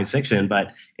like science fiction,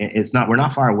 but it's not. We're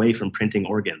not far away from printing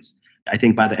organs. I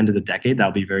think by the end of the decade,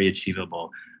 that'll be very achievable.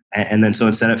 And then so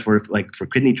instead of for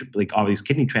kidney, like all these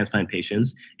kidney transplant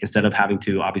patients, instead of having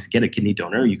to obviously get a kidney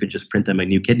donor, you could just print them a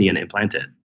new kidney and implant it.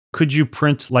 Could you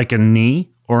print like a knee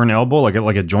or an elbow, like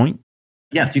a joint?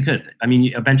 Yes, you could. I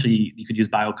mean, eventually you could use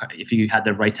if you had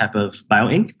the right type of bio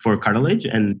ink for cartilage,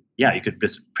 and you could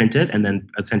just print it and then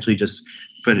essentially just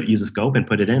use a scope and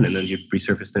put it in, and then you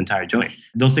resurface the entire joint.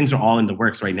 Those things are all in the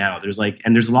works right now. There's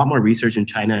a lot more research in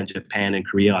China and Japan and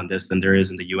Korea on this than there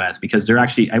is in the US, because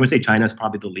I would say China is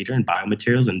probably the leader in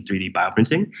biomaterials and 3D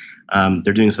bioprinting.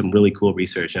 They're doing some really cool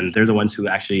research, and they're the ones who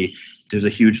actually, there's a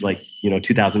huge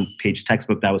 2,000 page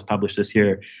textbook that was published this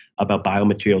year about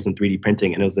biomaterials and 3D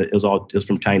printing, and it was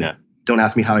from China. Don't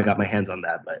ask me how I got my hands on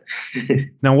that, but.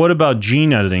 Now, what about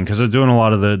gene editing? Because they're doing a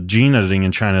lot of the gene editing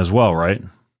in China as well, right?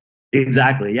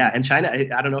 Exactly. Yeah. And China,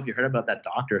 I don't know if you heard about that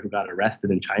doctor who got arrested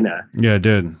in China. Yeah, I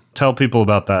did. Tell people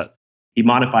about that. He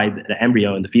modified the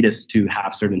embryo and the fetus to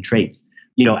have certain traits.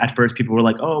 At first people were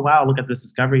like, oh, wow, look at this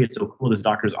discovery. It's so cool. This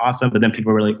doctor is awesome. But then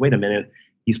people were like, wait a minute,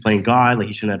 he's playing God. Like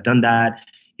he shouldn't have done that.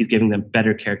 He's giving them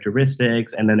better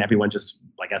characteristics. And then everyone just,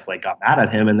 I guess, got mad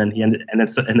at him. And then and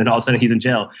then all of a sudden he's in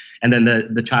jail. And then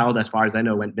the child, as far as I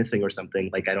know, went missing or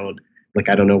something. I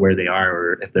don't know where they are,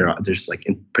 or if they're just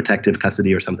in protective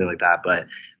custody or something like that. But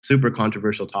super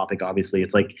controversial topic. Obviously,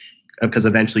 it's because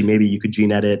eventually maybe you could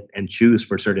gene edit and choose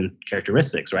for certain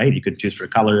characteristics, right? You could choose for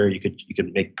color. You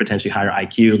could make potentially higher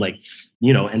IQ,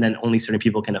 and then only certain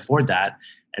people can afford that.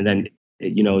 And then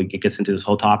it gets into this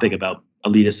whole topic about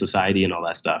elitist society and all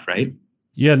that stuff, right?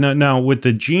 Yeah. Now with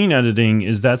the gene editing,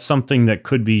 is that something that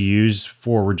could be used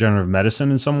for regenerative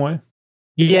medicine in some way?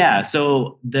 Yeah,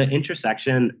 so the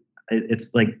intersection,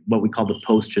 it's like what we call the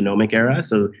post-genomic era.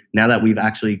 So now that we've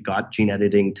actually got gene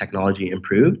editing technology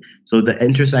improved, so the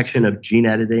intersection of gene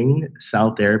editing,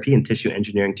 cell therapy, and tissue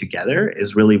engineering together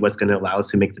is really what's going to allow us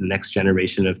to make the next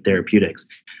generation of therapeutics.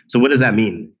 So what does that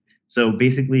mean? So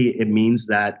basically, it means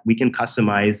that we can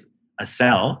customize a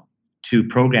cell to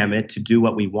program it to do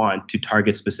what we want to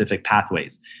target specific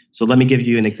pathways. So let me give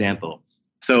you an example.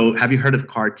 So have you heard of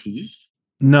CAR T?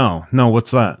 No, no,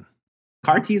 what's that?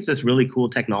 CAR-T is this really cool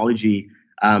technology.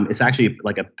 It's actually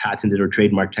like a patented or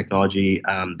trademark technology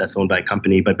that's owned by a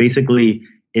company, but basically,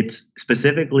 it's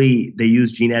specifically they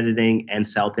use gene editing and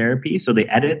cell therapy. So they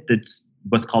edit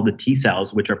what's called the T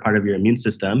cells, which are part of your immune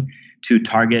system, to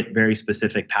target very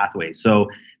specific pathways. So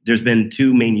there's been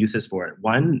two main uses for it.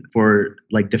 One for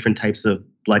like different types of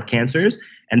blood cancers,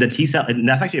 and the T cell, and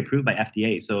that's actually approved by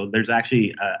FDA. So there's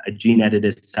actually a gene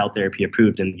edited cell therapy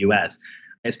approved in the US.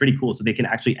 It's pretty cool. So they can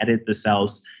actually edit the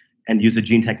cells and use the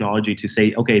gene technology to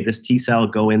say, okay, this T cell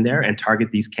go in there and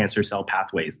target these cancer cell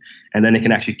pathways. And then it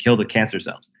can actually kill the cancer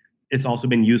cells. It's also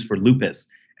been used for lupus.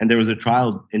 And there was a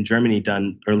trial in Germany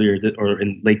done earlier or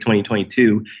in late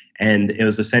 2022. And it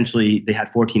was essentially, they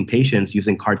had 14 patients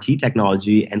using CAR T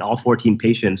technology, and all 14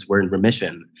 patients were in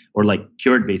remission or like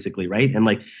cured basically, right? And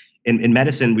like in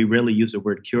medicine, we rarely use the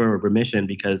word cure or remission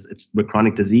because it's with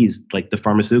chronic disease. Like the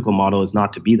pharmaceutical model is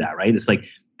not to be that, right? It's like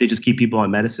they just keep people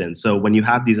on medicine. So when you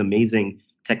have these amazing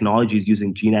technologies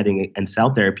using gene editing and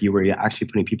cell therapy where you're actually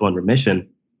putting people in remission,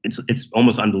 it's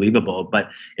almost unbelievable. But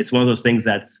it's one of those things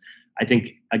that's, I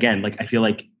think, again, like I feel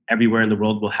like everywhere in the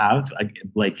world will have,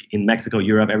 like in Mexico,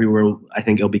 Europe, everywhere, I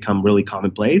think it'll become really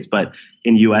commonplace. But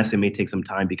in US, it may take some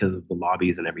time because of the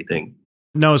lobbies and everything.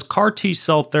 Now, is CAR T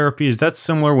cell therapy, is that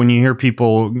similar when you hear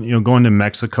people, going to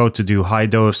Mexico to do high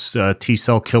dose T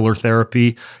cell killer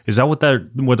therapy? Is that what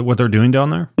they're doing down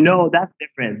there? No, that's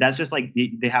different. That's just like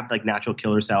they have like natural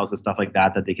killer cells and stuff like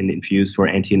that they can infuse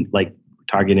for like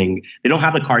targeting. They don't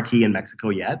have the CAR T in Mexico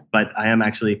yet, but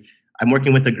I'm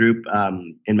working with a group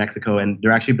in Mexico, and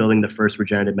they're actually building the first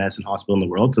regenerative medicine hospital in the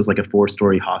world. So it's like a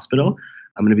 4-story hospital.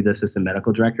 I'm going to be the assistant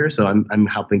medical director, so I'm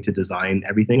helping to design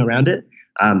everything around it.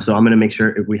 So I'm going to make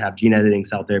sure if we have gene editing,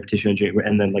 cell therapy, tissue engineering,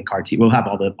 and then like CAR T, we'll have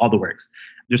all the works.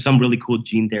 There's some really cool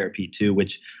gene therapy too,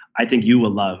 which I think you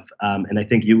will love, and I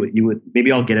think you would.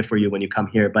 Maybe I'll get it for you when you come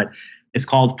here. But it's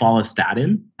called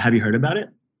follistatin. Have you heard about it?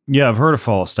 Yeah, I've heard of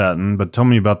follistatin, but tell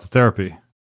me about the therapy.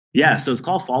 Yeah, so it's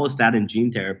called follistatin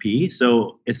gene therapy.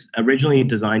 So it's originally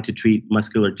designed to treat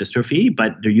muscular dystrophy,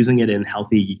 but they're using it in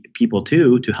healthy people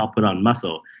too to help put on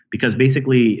muscle because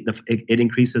basically it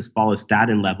increases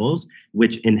follistatin levels,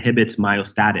 which inhibits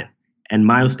myostatin. And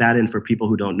myostatin, for people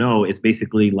who don't know, is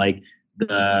basically like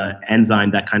the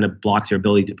enzyme that kind of blocks your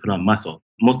ability to put on muscle.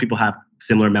 Most people have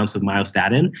similar amounts of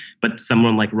myostatin, but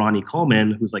someone like Ronnie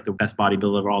Coleman, who's like the best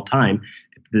bodybuilder of all time,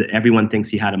 everyone thinks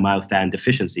he had a myostatin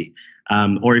deficiency.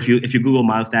 Or if you Google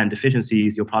myostatin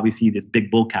deficiencies, you'll probably see these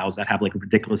big bull cows that have like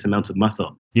ridiculous amounts of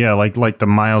muscle. Yeah, like the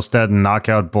myostatin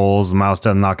knockout bulls,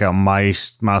 myostatin knockout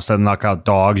mice, myostatin knockout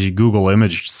dogs. You Google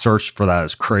image search for that.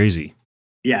 It's crazy.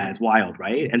 Yeah, it's wild,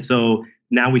 right? And so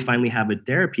now we finally have a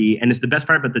therapy, and it's the best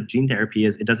part about the gene therapy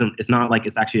is it's not like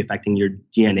it's actually affecting your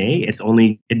DNA.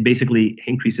 It basically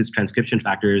increases transcription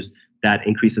factors that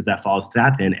increases that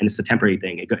follistatin, and it's a temporary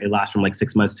thing. It lasts from like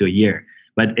 6 months to a year.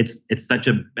 But it's such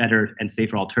a better and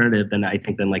safer alternative than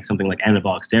like something like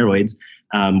anabolic steroids,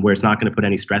 where it's not going to put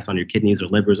any stress on your kidneys or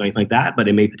livers or anything like that, but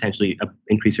it may potentially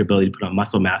increase your ability to put on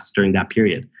muscle mass during that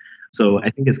period. So I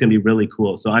think it's going to be really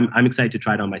cool. So I'm excited to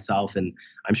try it on myself, and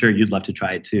I'm sure you'd love to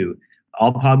try it too.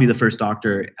 I'll probably be the first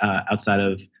doctor outside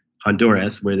of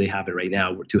Honduras, where they have it right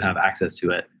now, to have access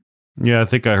to it. Yeah, I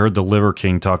think I heard the Liver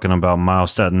King talking about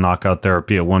myostatin knockout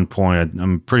therapy at one point.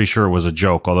 I'm pretty sure it was a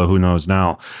joke, although who knows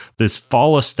now. This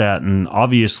follistatin,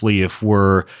 obviously, if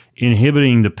we're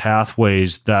inhibiting the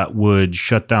pathways that would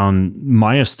shut down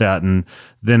myostatin,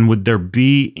 then would there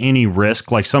be any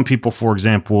risk? Like some people, for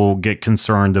example, get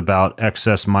concerned about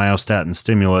excess myostatin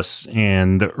stimulus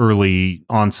and the early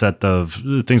onset of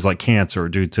things like cancer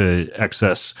due to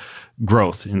excess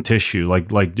growth in tissue. Like,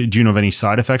 do you know of any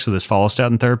side effects of this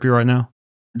follistatin therapy right now?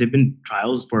 There've been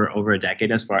trials for over a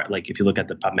decade, as far like if you look at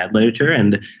the PubMed literature,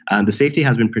 and the safety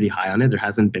has been pretty high on it. There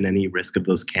hasn't been any risk of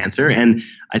those cancer. And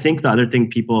I think the other thing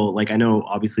people like, I know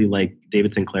obviously like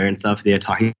David Sinclair and stuff,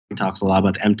 he talks a lot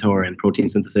about mTOR and protein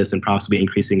synthesis and possibly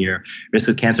increasing your risk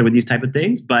of cancer with these type of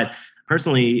things. But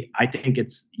personally, I think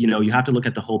it's, you have to look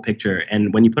at the whole picture.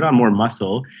 And when you put on more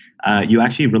muscle, you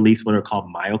actually release what are called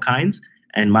myokines.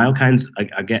 And myokines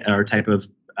are a type of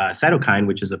cytokine,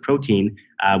 which is a protein,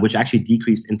 which actually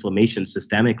decreased inflammation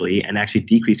systemically and actually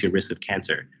decrease your risk of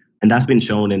cancer. And that's been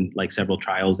shown in like several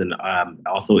trials and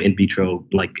also in vitro,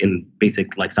 like in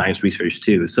basic like science research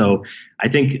too. So I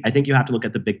think you have to look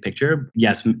at the big picture.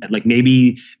 Yes, like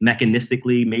maybe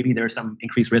mechanistically, maybe there's some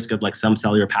increased risk of like some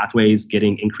cellular pathways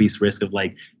getting increased risk of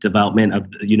like development of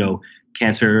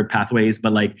cancer pathways,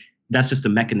 but like that's just a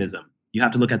mechanism. You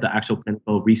have to look at the actual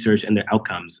clinical research and the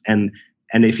outcomes. And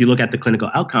if you look at the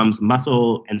clinical outcomes,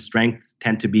 muscle and strength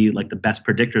tend to be like the best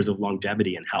predictors of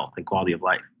longevity and health and quality of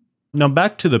life. Now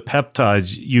back to the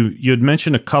peptides, you had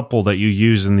mentioned a couple that you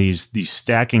use in these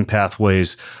stacking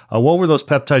pathways. What were those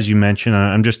peptides you mentioned?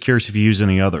 I'm just curious if you use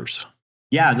any others.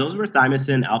 Yeah, those were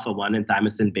thymosin alpha-1 and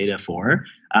thymosin beta-4.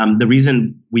 The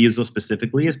reason we use those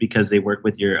specifically is because they work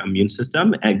with your immune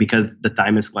system, and because the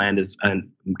thymus gland is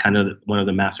kind of one of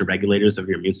the master regulators of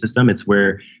your immune system. It's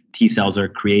where T cells are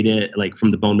created, like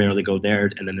from the bone marrow, they go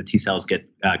there, and then the T cells get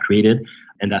created,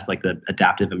 and that's like the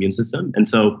adaptive immune system. And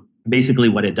so basically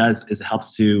what it does is it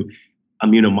helps to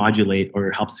immunomodulate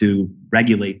or helps to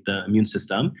regulate the immune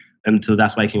system. And so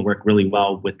that's why it can work really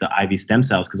well with the IV stem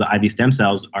cells, because the IV stem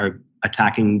cells are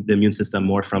attacking the immune system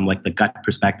more from like the gut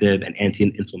perspective and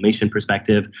anti-inflammation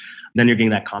perspective. Then you're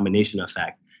getting that combination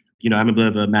effect. I'm a bit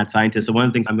of a mad scientist. So one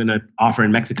of the things I'm going to offer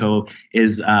in Mexico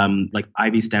is like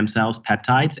IV stem cells,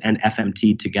 peptides, and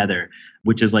FMT together,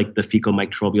 which is like the fecal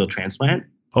microbial transplant.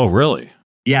 Oh, really?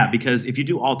 Yeah, because if you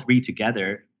do all three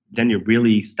together, then you're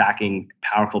really stacking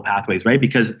powerful pathways, right?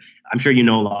 Because I'm sure you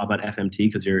know a lot about FMT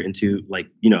because you're into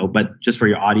but just for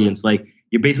your audience, like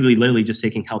you're basically literally just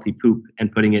taking healthy poop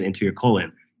and putting it into your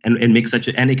colon and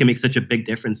it can make such a big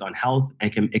difference on health.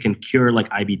 And it can cure like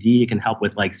IBD. It can help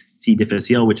with like C.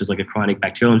 difficile, which is like a chronic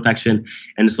bacterial infection.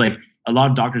 And it's like a lot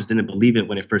of doctors didn't believe it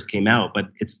when it first came out, but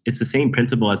it's the same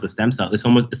principle as the stem cell. It's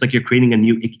like you're creating a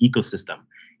new ecosystem.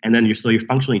 And then you're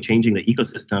functionally changing the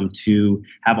ecosystem to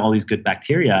have all these good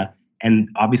bacteria. And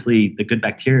obviously the good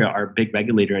bacteria are a big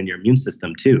regulator in your immune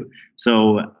system too.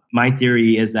 So my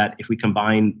theory is that if we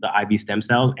combine the IV stem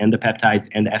cells and the peptides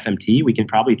and the FMT, we can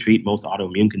probably treat most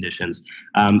autoimmune conditions.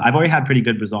 I've already had pretty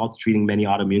good results treating many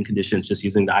autoimmune conditions just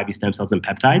using the IV stem cells and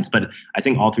peptides, but I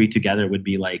think all three together would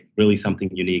be like really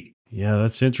something unique. Yeah,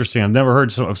 that's interesting. I've never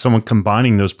heard of someone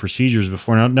combining those procedures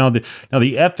before. Now the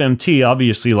FMT,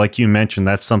 obviously, like you mentioned,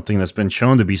 that's something that's been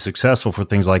shown to be successful for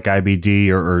things like IBD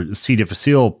or C.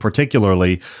 difficile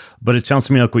particularly. But it sounds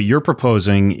to me like what you're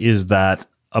proposing is that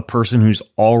a person who's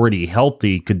already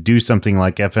healthy could do something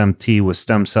like FMT with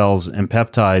stem cells and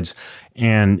peptides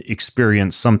and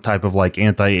experience some type of like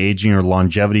anti-aging or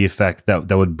longevity effect that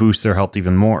would boost their health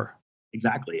even more.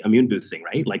 Exactly. Immune boosting,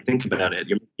 right? Like think about it.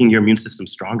 You're making your immune system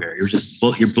stronger. You're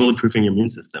bulletproofing your immune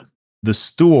system. The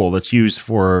stool that's used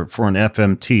for an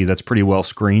FMT, that's pretty well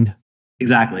screened.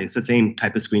 Exactly. It's the same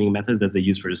type of screening methods that they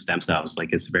use for the stem cells. Like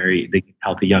it's very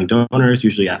healthy young donors,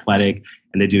 usually athletic,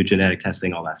 and they do genetic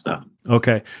testing, all that stuff.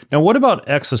 Okay. Now, what about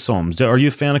exosomes? Are you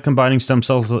a fan of combining stem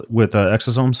cells with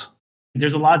exosomes?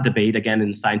 There's a lot of debate, again,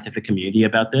 in the scientific community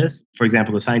about this. For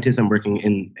example, the scientist I'm working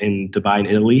in Dubai in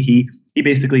Italy, he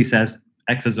basically says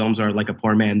exosomes are like a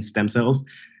poor man's stem cells.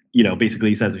 Basically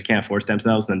he says if you can't afford stem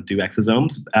cells, then do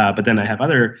exosomes. But then I have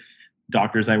other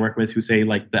doctors I work with who say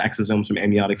like the exosomes from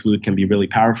amniotic fluid can be really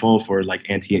powerful for like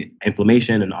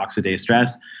anti-inflammation and oxidative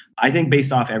stress. I think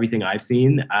based off everything I've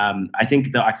seen, I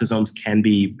think the exosomes can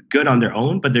be good on their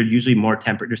own, but they're usually more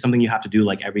tempered. There's something you have to do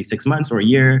like every 6 months or a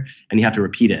year, and you have to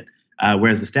repeat it.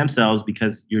 Whereas the stem cells,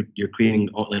 because you're creating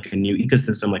like a new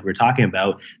ecosystem like we're talking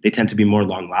about, they tend to be more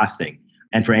long lasting.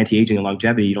 And for anti-aging and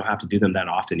longevity, you don't have to do them that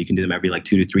often. You can do them every like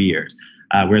 2 to 3 years.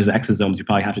 Whereas the exosomes, you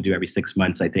probably have to do every 6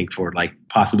 months, I think, for like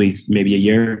possibly maybe a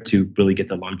year to really get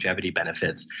the longevity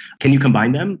benefits. Can you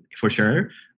combine them? For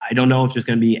sure. I don't know if there's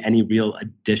going to be any real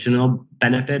additional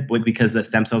benefit because the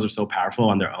stem cells are so powerful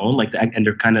on their own, and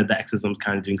they're kind of the exosomes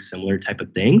kind of doing similar type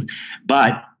of things.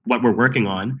 But what we're working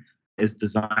on is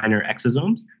designer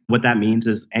exosomes. What that means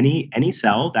is any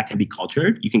cell that can be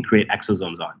cultured, you can create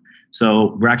exosomes on.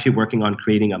 So we're actually working on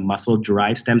creating a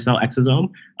muscle-derived stem cell exosome,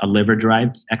 a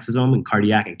liver-derived exosome, and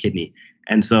cardiac and kidney.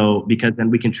 And so because then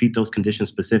we can treat those conditions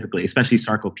specifically, especially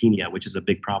sarcopenia, which is a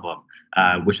big problem,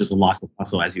 which is the loss of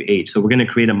muscle as you age. So we're going to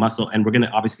create a muscle, and we're going to,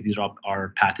 obviously these are all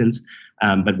our patents,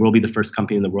 but we'll be the first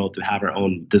company in the world to have our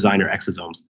own designer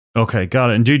exosomes. Okay, got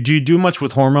it. And do you do much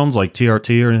with hormones like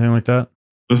TRT or anything like that?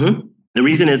 Mm-hmm. The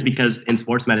reason is because in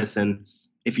sports medicine,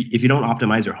 if you don't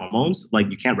optimize your hormones,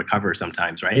 like you can't recover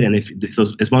sometimes, right? And so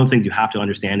it's one of the things you have to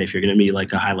understand if you're going to be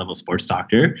like a high level sports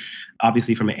doctor.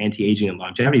 Obviously, from an anti-aging and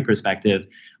longevity perspective,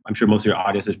 I'm sure most of your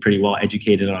audience is pretty well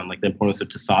educated on like the importance of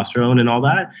testosterone and all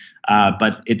that.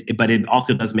 But it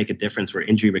also does make a difference for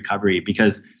injury recovery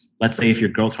because let's say if your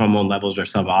growth hormone levels are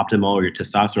suboptimal or your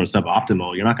testosterone is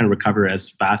suboptimal, you're not going to recover as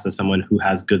fast as someone who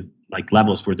has good like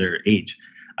levels for their age.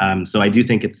 So I do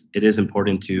think it is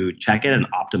important to check it and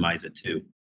optimize it too.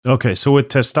 Okay, so with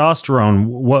testosterone,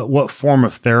 what form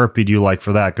of therapy do you like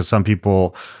for that? Because some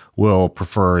people will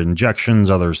prefer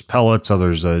injections, others pellets,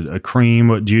 others a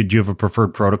cream. Do you have a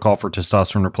preferred protocol for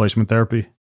testosterone replacement therapy?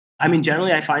 I mean,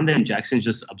 generally, I find the injections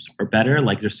just absorb better.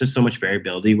 Like, there's just so much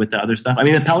variability with the other stuff. I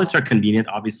mean, the pellets are convenient,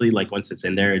 obviously. Like, once it's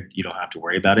in there, you don't have to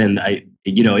worry about it. And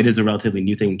it is a relatively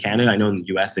new thing in Canada. I know in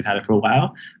the US, they've had it for a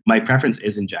while. My preference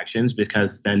is injections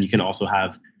because then you can also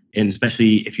have, and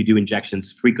especially if you do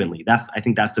injections frequently, I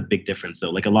think that's the big difference. So,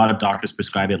 like, a lot of doctors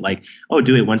prescribe it like, oh,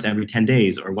 do it once every 10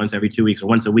 days or once every 2 weeks or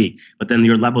once a week. But then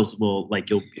your levels will like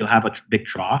you'll have a big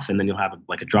trough and then you'll have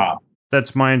like a drop.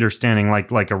 That's my understanding,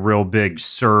 like a real big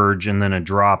surge and then a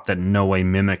drop that in no way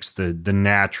mimics the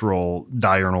natural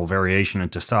diurnal variation in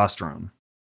testosterone.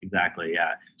 Exactly.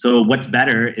 Yeah. So what's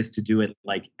better is to do it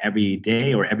like every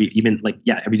day or every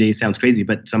day sounds crazy,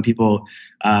 but some people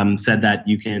said that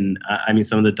you can, I mean,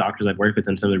 some of the doctors I've worked with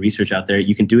and some of the research out there,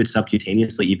 you can do it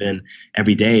subcutaneously even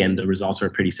every day. And the results are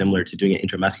pretty similar to doing it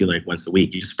intramuscular once a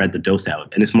week. You just spread the dose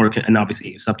out and and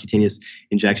obviously subcutaneous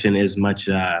injection is much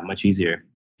easier.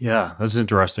 Yeah, that's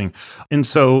interesting. And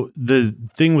so the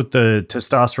thing with the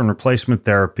testosterone replacement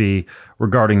therapy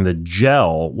regarding the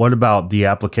gel, what about the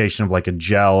application of like a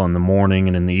gel in the morning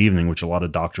and in the evening, which a lot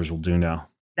of doctors will do now?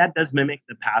 That does mimic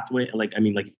the pathway. Like, I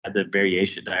mean, like the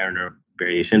variation, diurnal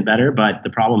variation better, but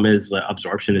the problem is the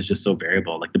absorption is just so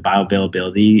variable. Like the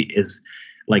bioavailability is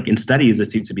like in studies,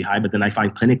 it seems to be high, but then I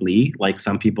find clinically, like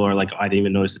some people are like, oh, I didn't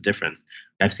even notice the difference.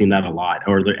 I've seen that a lot,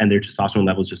 and their testosterone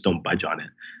levels just don't budge on it.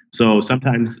 So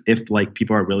sometimes if like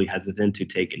people are really hesitant to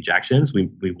take injections, we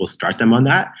will start them on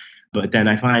that. But then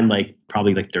I find like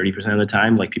probably like 30% of the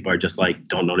time, like people are just like,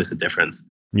 don't notice the difference.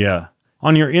 Yeah.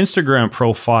 On your Instagram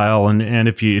profile, and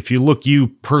if you look you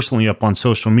personally up on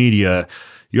social media,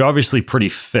 you're obviously pretty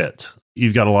fit.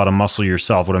 You've got a lot of muscle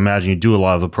yourself. Would imagine you do a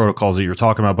lot of the protocols that you're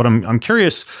talking about. But I'm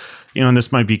curious, and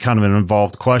this might be kind of an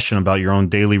involved question about your own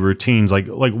daily routines. Like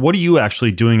what are you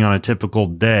actually doing on a typical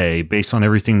day based on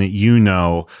everything that you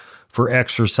know for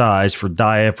exercise, for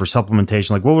diet, for supplementation?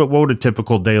 Like what would a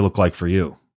typical day look like for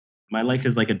you? My life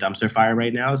is like a dumpster fire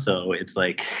right now. So it's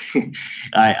like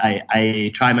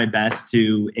I try my best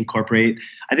to incorporate.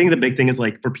 I think the big thing is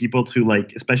like for people to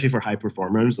like, especially for high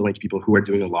performers, like people who are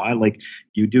doing a lot, like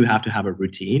you do have to have a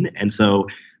routine. And so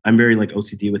I'm very like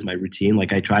OCD with my routine.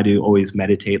 Like I try to always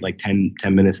meditate like 10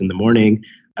 minutes in the morning.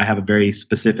 I have a very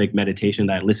specific meditation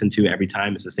that I listen to every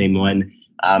time. It's the same one.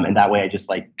 And that way I just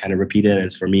like kind of repeat it.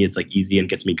 And for me, it's like easy and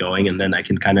gets me going. And then I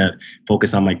can kind of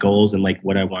focus on my goals and like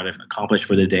what I want to accomplish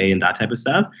for the day and that type of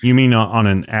stuff. You mean on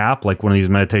an app, like one of these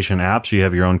meditation apps, you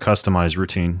have your own customized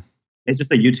routine? It's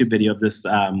just a YouTube video of this.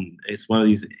 It's one of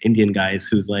these Indian guys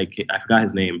who's like, I forgot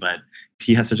his name, but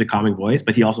he has such a calming voice,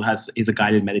 but he's a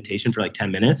guided meditation for like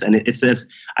 10 minutes. And it says,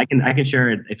 I can share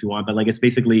it if you want, but like, it's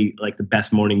basically like the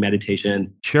best morning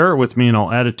meditation. Share it with me and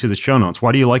I'll add it to the show notes.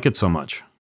 Why do you like it so much?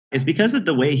 It's because of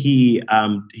the way he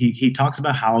talks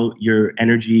about how your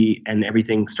energy and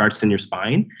everything starts in your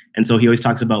spine. And so he always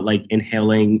talks about like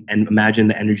inhaling and imagine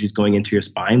the energy is going into your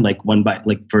spine. Like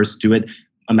first do it.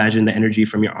 Imagine the energy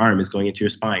from your arm is going into your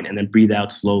spine and then breathe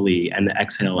out slowly and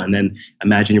exhale. And then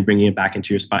imagine you're bringing it back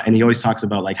into your spine. And he always talks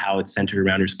about like how it's centered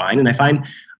around your spine. And I find,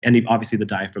 and obviously the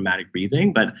diaphragmatic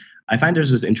breathing, but I find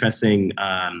there's this interesting,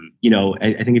 I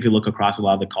think if you look across a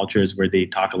lot of the cultures where they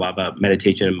talk a lot about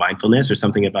meditation and mindfulness or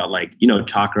something about like,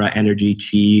 chakra, energy,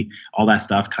 chi, all that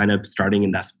stuff kind of starting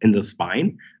in the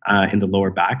spine, in the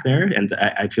lower back there. And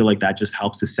I feel like that just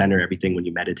helps to center everything when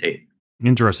you meditate.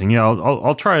 Interesting. Yeah,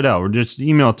 I'll try it out. Or just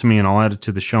email it to me and I'll add it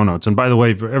to the show notes. And by the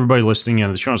way, for everybody listening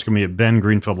in, the show notes going to be at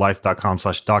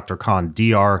bengreenfieldlife.com/Dr. Khan,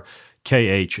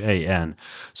 DRKHAN.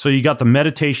 So you got the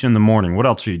meditation in the morning. What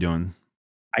else are you doing?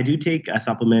 I do take a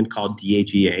supplement called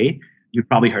DHEA. You've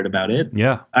probably heard about it.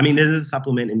 Yeah. I mean, it is a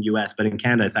supplement in US, but in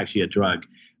Canada, it's actually a drug.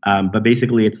 But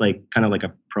basically, it's like kind of like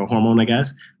a pro-hormone, I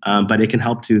guess. But it can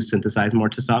help to synthesize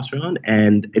more testosterone.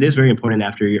 And it is very important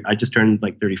I just turned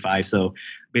like 35. So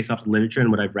based off the literature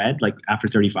and what I've read, like after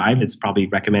 35, it's probably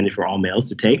recommended for all males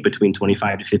to take between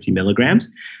 25 to 50 milligrams.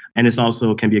 And it's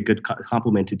also can be a good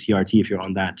complement to TRT if you're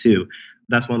on that too.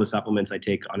 That's one of the supplements I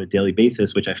take on a daily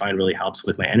basis, which I find really helps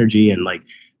with my energy and like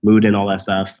mood and all that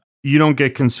stuff. You don't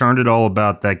get concerned at all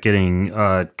about that getting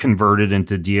converted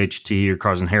into DHT or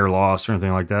causing hair loss or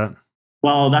anything like that?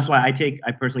 Well, that's why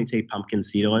I personally take pumpkin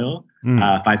seed oil,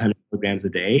 Mm. 500 milligrams a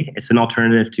day. It's an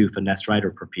alternative to finasteride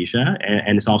or Propecia,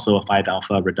 and it's also a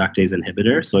 5-alpha reductase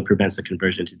inhibitor, so it prevents the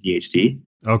conversion to DHT.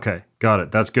 Okay, got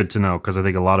it. That's good to know because I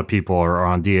think a lot of people are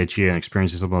on DHEA and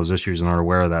experiencing some of those issues and aren't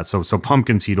aware of that. So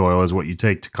pumpkin seed oil is what you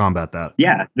take to combat that.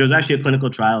 Yeah, there was actually a clinical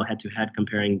trial head-to-head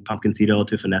comparing pumpkin seed oil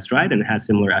to finasteride, and it had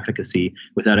similar efficacy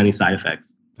without any side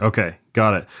effects. Okay,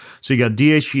 got it. So you got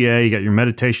DHEA, you got your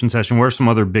meditation session. What are some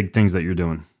other big things that you're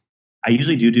doing? I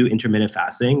usually do intermittent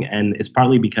fasting, and it's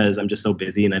partly because I'm just so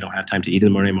busy and I don't have time to eat in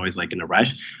the morning. I'm always like in a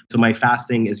rush. So my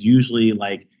fasting is usually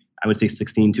like, I would say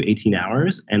 16 to 18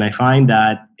 hours. And I find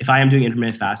that if I am doing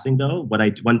intermittent fasting though,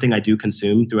 one thing I do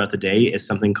consume throughout the day is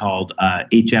something called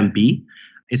HMB.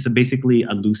 It's basically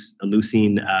a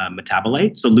leucine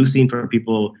metabolite. So leucine, for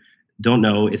people don't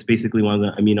know, is basically one of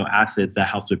the amino acids that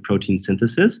helps with protein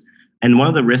synthesis. And one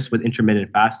of the risks with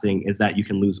intermittent fasting is that you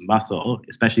can lose muscle,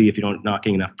 especially if you're not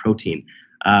getting enough protein.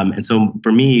 And so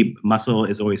for me, muscle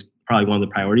is always probably one of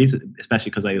the priorities, especially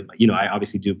because I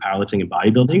obviously do powerlifting and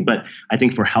bodybuilding, but I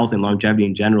think for health and longevity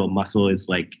in general, muscle is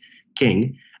like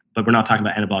king. But we're not talking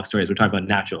about anabolic steroids, we're talking about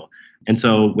natural. And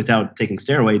so without taking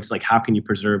steroids, like how can you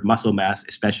preserve muscle mass,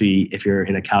 especially if you're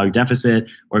in a calorie deficit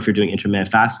or if you're doing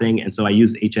intermittent fasting? And so I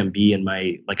use HMB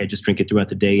I just drink it throughout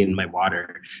the day in my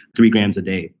water, 3 grams a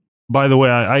day. By the way,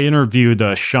 I interviewed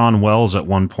Sean Wells at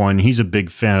one point. He's a big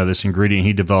fan of this ingredient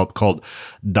he developed called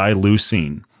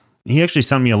dileucine. He actually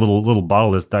sent me a little bottle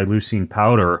of this dileucine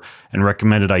powder and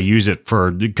recommended I use it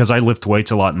because I lift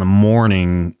weights a lot in the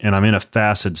morning and I'm in a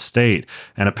fasted state.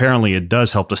 And apparently it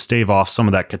does help to stave off some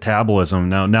of that catabolism.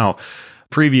 Now,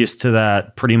 previous to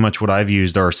that, pretty much what I've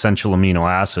used are essential amino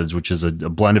acids, which is a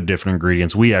blend of different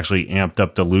ingredients. We actually amped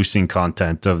up the leucine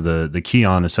content of the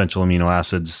Keon essential amino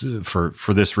acids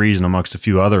for this reason, amongst a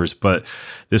few others. But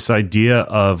this idea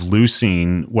of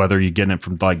leucine, whether you're getting it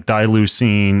from like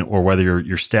dileucine or whether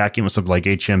you're stacking with something like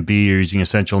HMB or using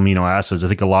essential amino acids, I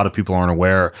think a lot of people aren't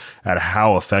aware at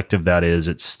how effective that is.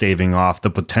 It's staving off the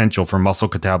potential for muscle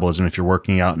catabolism if you're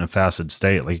working out in a fasted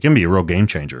state. Like, it can be a real game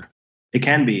changer. It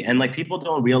can be. And like people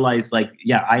don't realize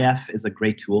IF is a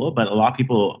great tool, but a lot of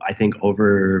people I think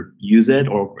overuse it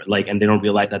and they don't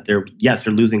realize that they're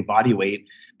losing body weight,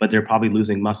 but they're probably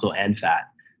losing muscle and fat.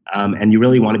 And you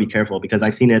really want to be careful because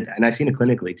I've seen it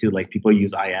clinically too. Like people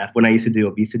use IF. When I used to do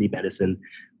obesity medicine,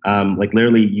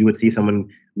 literally you would see someone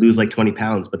lose like 20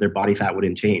 pounds, but their body fat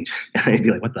wouldn't change. And I'd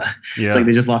be like, what the? Yeah. It's like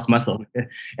they just lost muscle.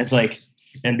 It's like,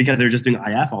 and because they're just doing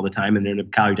IF all the time and they're in a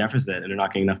calorie deficit and they're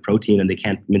not getting enough protein and they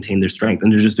can't maintain their strength and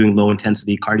they're just doing low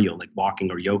intensity cardio like walking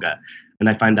or yoga. And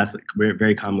I find that's very,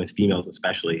 very common with females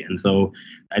especially. And so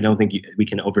I don't think we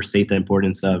can overstate the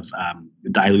importance of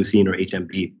dileucine or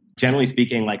HMB. Generally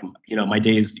speaking, my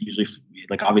days usually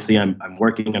obviously I'm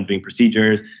working, I'm doing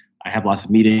procedures. I have lots of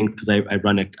meetings because I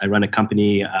run a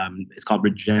company. It's called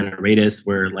Regenerative.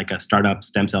 We're like a startup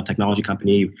stem cell technology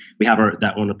company. We have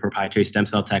that one proprietary stem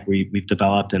cell tech we've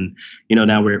developed, and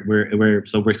now we're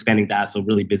expanding that. So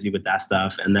really busy with that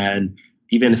stuff. And then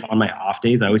even if on my off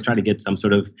days, I always try to get some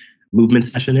sort of movement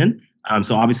session in.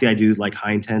 So obviously I do like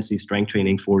high intensity strength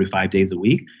training 4 to 5 days a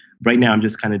week. Right now I'm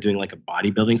just kind of doing like a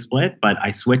bodybuilding split, but I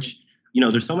switch.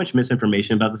 There's so much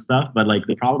misinformation about this stuff, but like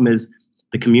the problem is,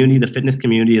 the fitness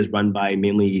community is run by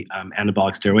mainly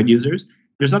anabolic steroid users.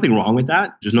 There's nothing wrong with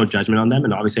that. There's no judgment on them.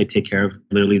 And obviously I take care of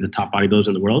literally the top bodybuilders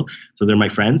in the world. So they're my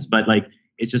friends, but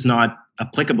it's just not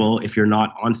applicable if you're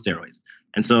not on steroids.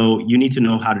 And so you need to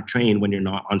know how to train when you're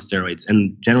not on steroids.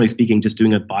 And generally speaking, just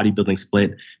doing a bodybuilding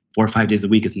split 4 or 5 days a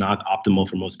week is not optimal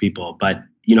for most people. But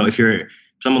if you're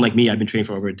someone like me, I've been training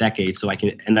for over a decade, so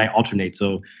I alternate.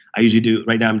 So I usually do,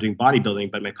 right now I'm doing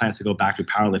bodybuilding, but my plan is to go back to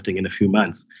powerlifting in a few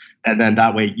months. And then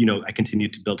that way, I continue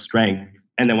to build strength.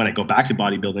 And then when I go back to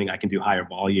bodybuilding, I can do higher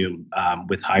volume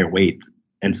with higher weight.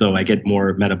 And so I get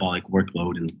more metabolic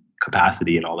workload and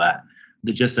capacity and all that.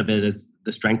 The gist of it is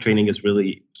the strength training is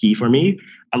really key for me.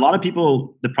 A lot of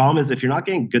people, the problem is if you're not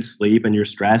getting good sleep and you're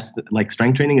stressed, like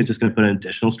strength training is just going to put an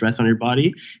additional stress on your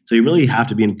body. So you really have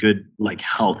to be in good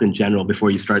health in general before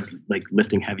you start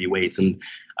lifting heavy weights. And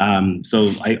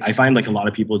so I find a lot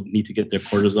of people need to get their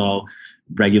cortisol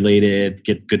regulated,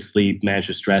 get good sleep, manage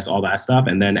your stress, all that stuff,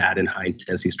 and then add in high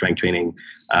intensity strength training.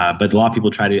 But a lot of people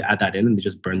try to add that in and they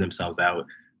just burn themselves out.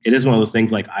 It is one of those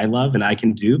things I love and I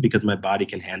can do because my body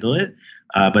can handle it.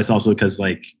 But it's also because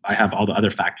I have all the other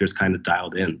factors kind of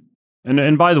dialed in.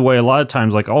 And by the way, a lot of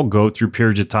times I'll go through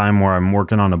periods of time where I'm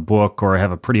working on a book or I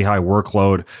have a pretty high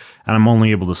workload and I'm only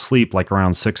able to sleep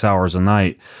around 6 hours a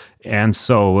night. And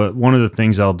so one of the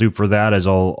things I'll do for that is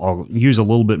I'll use a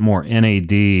little bit more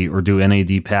NAD or do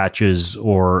NAD patches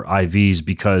or IVs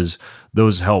because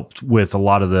those helped with a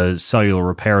lot of the cellular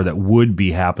repair that would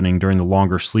be happening during the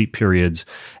longer sleep periods.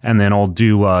 And then I'll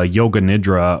do yoga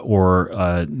nidra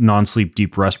or non-sleep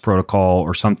deep rest protocol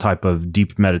or some type of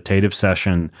deep meditative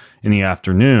session in the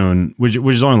afternoon, which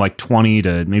is only like 20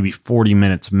 to maybe 40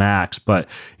 minutes max. But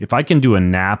if I can do a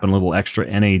nap and a little extra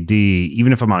NAD,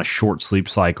 even if I'm on a short sleep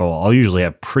cycle, I'll usually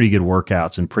have pretty good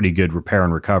workouts and pretty good repair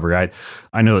and recovery.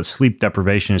 I know that sleep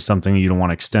deprivation is something you don't want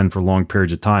to extend for long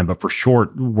periods of time, but for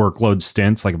short workload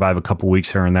stints, like if I have a couple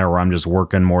weeks here and there where I'm just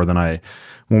working more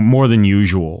than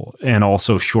usual, and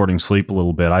also shorting sleep a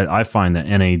little bit, I find that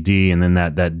NAD and then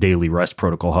that daily rest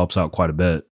protocol helps out quite a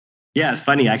bit. Yeah, it's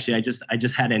funny actually. I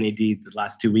just had NAD the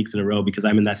last 2 weeks in a row because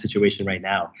I'm in that situation right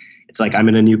now. It's like I'm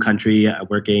in a new country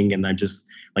working, and I'm just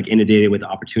like inundated with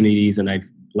opportunities, and I'm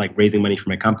like raising money for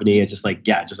my company, and just like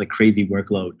crazy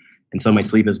workload. And so my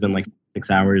sleep has been like 6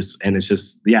 hours, and it's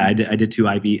just I did 2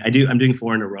 IV. I'm doing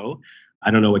 4 in a row. I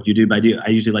don't know what you do, but I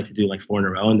usually like to do like 4 in a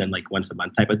row and then like once a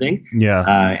month type of thing.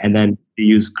 Yeah. And then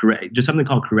use just something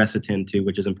called quercetin too,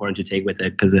 which is important to take with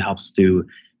it because it helps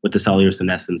with the cellular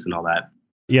senescence and all that.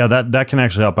 Yeah, that can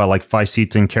actually help out, like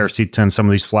fisetin, quercetin, some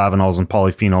of these flavonols and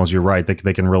polyphenols. You're right;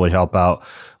 they can really help out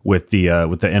with the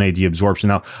NAD absorption.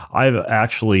 Now, I've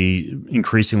actually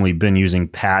increasingly been using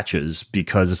patches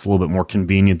because it's a little bit more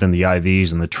convenient than the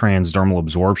IVs, and the transdermal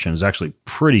absorption is actually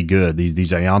pretty good.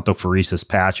 These iontophoresis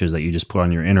patches that you just put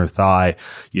on your inner thigh,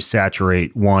 you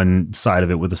saturate one side of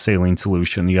it with a saline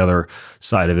solution, the other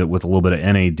side of it with a little bit of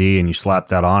NAD, and you slap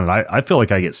that on. And I feel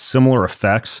like I get similar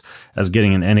effects as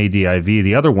getting an NAD IV.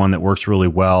 The other one that works really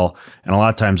well, and a lot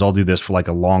of times I'll do this for like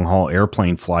a long haul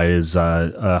airplane flight, is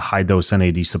a high dose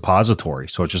NAD suppository.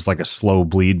 So it's just like a slow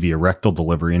bleed via rectal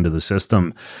delivery into the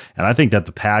system. And I think that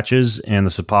the patches and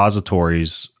the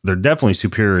suppositories, they're definitely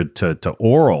superior to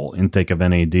oral intake of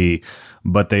NAD,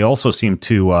 but they also seem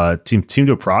to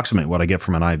approximate what I get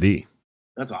from an IV.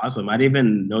 That's awesome. I didn't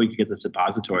even know you could get the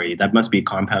suppository. That must be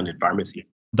compounded pharmacy.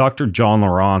 Dr. John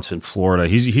Lawrence in Florida,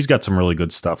 he's got some really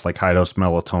good stuff like high dose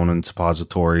melatonin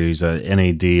suppositories,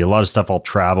 NAD, a lot of stuff I'll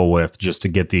travel with just to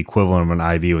get the equivalent of an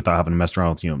IV without having to mess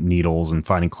around with needles and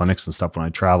finding clinics and stuff when I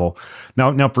travel.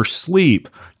 Now for sleep,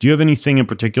 do you have anything in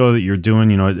particular that you're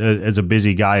doing? As a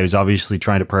busy guy who's obviously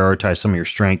trying to prioritize some of your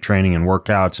strength training and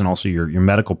workouts and also your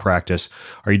medical practice,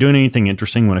 are you doing anything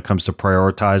interesting when it comes to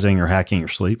prioritizing or hacking your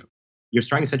sleep? You're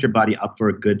trying to set your body up for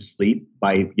a good sleep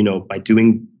by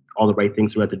doing all the right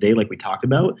things throughout the day, like we talked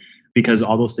about, because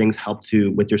all those things help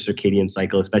with your circadian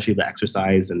cycle, especially the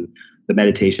exercise and the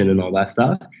meditation and all that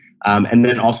stuff. And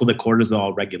then also the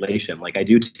cortisol regulation. Like I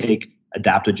do take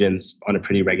adaptogens on a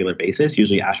pretty regular basis,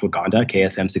 usually ashwagandha,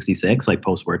 KSM 66, like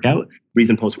post-workout.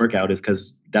 Reason post-workout is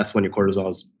because that's when your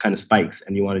cortisol kind of spikes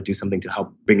and you want to do something to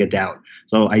help bring it down.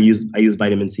 So I use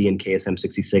vitamin C and KSM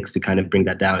 66 to kind of bring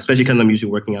that down, especially because I'm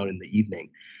usually working out in the evening.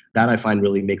 That I find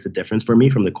really makes a difference for me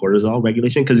from the cortisol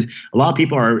regulation, because a lot of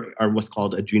people are what's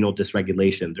called adrenal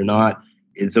dysregulation. They're not.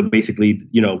 So basically,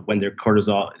 when their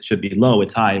cortisol should be low,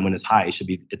 it's high, and when it's high,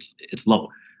 it's low.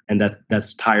 And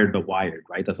that's tired but wired,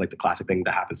 right? That's like the classic thing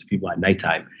that happens to people at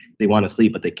nighttime. They want to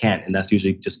sleep, but they can't. And that's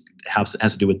usually just has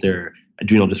to do with their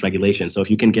adrenal dysregulation. So if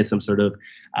you can get some sort of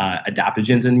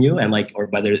adaptogens in you and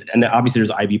obviously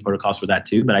there's IV protocols for that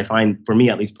too. But I find, for me,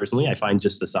 at least personally, I find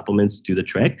just the supplements do the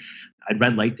trick.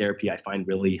 Red light therapy, I find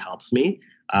really helps me.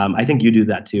 I think you do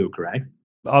that too, correct?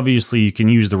 Obviously, you can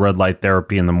use the red light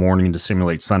therapy in the morning to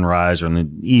simulate sunrise, or in the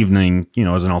evening,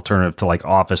 as an alternative to like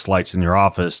office lights in your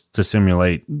office to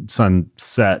simulate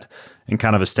sunset and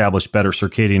kind of establish better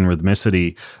circadian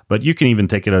rhythmicity. But you can even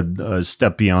take it a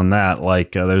step beyond that.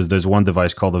 Like there's one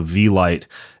device called a V-Light,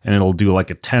 and it'll do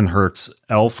like a 10 hertz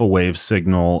alpha wave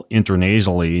signal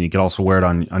intranasally. And you can also wear it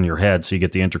on your head, so you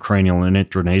get the intracranial and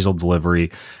intranasal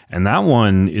delivery. And that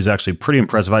one is actually pretty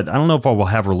impressive. I don't know if I will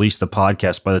have released the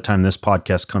podcast by the time this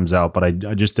podcast comes out, but I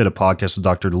just did a podcast with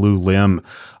Dr. Lou Lim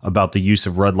about the use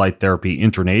of red light therapy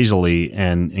intranasally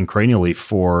and cranially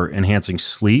for enhancing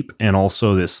sleep and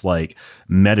also this like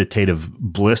meditative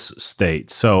bliss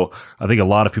state. So I think a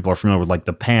lot of people are familiar with like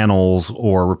the panels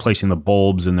or replacing the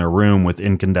bulbs in their room with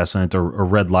incandescent or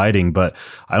red lighting, but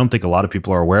I don't think a lot of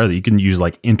people are aware that you can use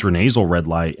like intranasal red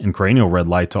light and cranial red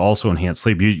light to also enhance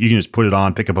sleep. You can just put it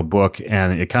on, pick up a book,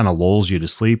 and it kind of lulls you to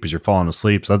sleep as you're falling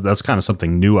asleep. So that's kind of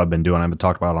something new I've been doing. I haven't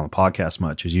talked about it on the podcast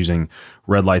much, is using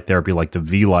red light therapy like the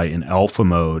V-Light in alpha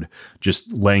mode,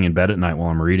 just laying in bed at night while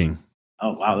I'm reading.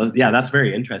 Oh, wow. Yeah, that's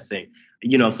very interesting.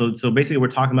 So basically we're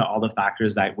talking about all the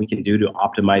factors that we can do to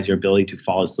optimize your ability to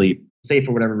fall asleep say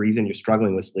for whatever reason you're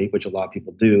struggling with sleep, which a lot of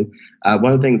people do,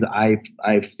 one of the things that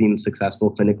I've seen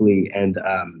successful clinically, and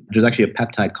there's actually a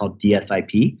peptide called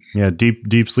DSIP. Yeah,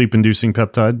 deep sleep inducing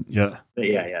peptide. Yeah.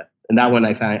 Yeah. And that one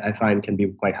I find can be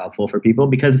quite helpful for people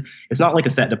because it's not like a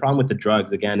set. The problem with the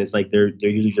drugs, again, is like they're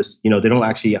usually just, they don't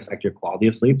actually affect your quality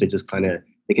of sleep. They just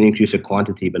they can increase your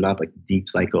quantity, but not like the deep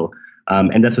cycle.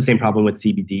 And that's the same problem with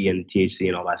CBD and THC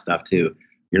and all that stuff too.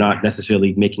 You're not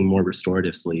necessarily making more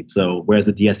restorative sleep. So whereas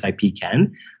the DSIP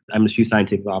can, I'm the chief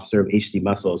scientific officer of HD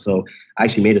Muscle. So I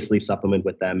actually made a sleep supplement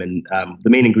with them. And the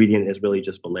main ingredient is really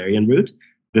just valerian root.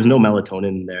 There's no melatonin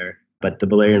in there, but the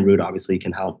valerian root obviously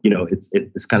can help.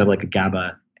 It's kind of like a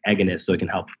GABA agonist, so it can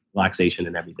help relaxation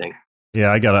and everything.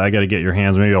 Yeah, I gotta get your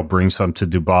hands. Maybe I'll bring some to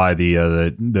Dubai.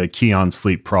 The Keon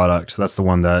Sleep product. That's the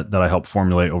one that I helped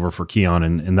formulate over for Keon,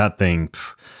 and that thing,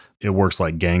 it works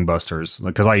like gangbusters.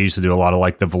 Because I used to do a lot of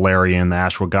like the valerian, the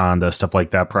ashwagandha, stuff like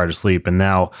that prior to sleep, and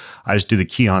now I just do the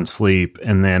Keon Sleep.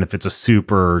 And then if it's a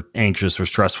super anxious or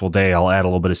stressful day, I'll add a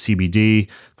little bit of CBD. If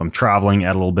I'm traveling,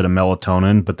 add a little bit of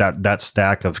melatonin. But that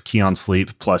stack of Keon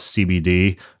Sleep plus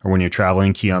CBD, or when you're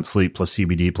traveling, Keon Sleep plus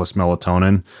CBD plus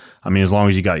melatonin. I mean, as long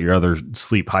as you got your other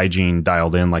sleep hygiene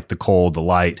dialed in, like the cold, the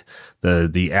light,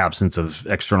 the absence of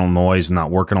external noise, and not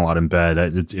working a lot in bed,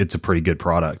 it's a pretty good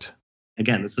product.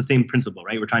 Again, it's the same principle,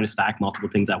 right? We're trying to stack multiple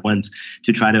things at once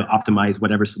to try to optimize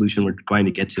whatever solution we're going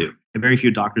to get to. Very few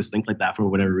doctors think like that for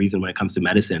whatever reason when it comes to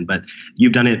medicine, but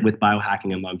you've done it with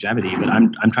biohacking and longevity. But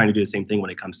I'm trying to do the same thing when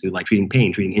it comes to like treating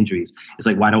pain, treating injuries. It's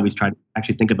like, why don't we try to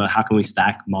actually think about how can we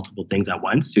stack multiple things at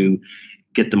once to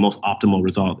get the most optimal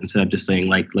result instead of just saying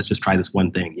like, let's just try this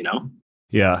one thing,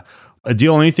 Yeah.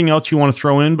 Adil, anything else you want to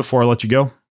throw in before I let you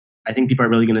go? I think people are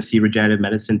really going to see regenerative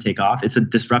medicine take off. It's a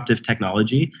disruptive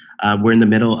technology. We're in the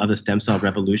middle of a stem cell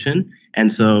revolution.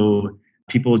 And so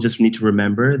people just need to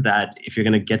remember that if you're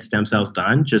going to get stem cells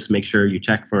done, just make sure you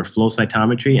check for flow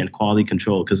cytometry and quality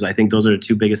control, because I think those are the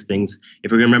two biggest things.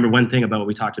 If we're going to remember one thing about what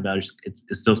we talked about,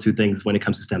 it's those two things when it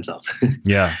comes to stem cells.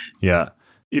 Yeah.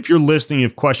 If you're listening, you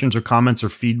have questions or comments or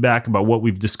feedback about what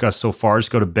we've discussed so far,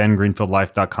 just go to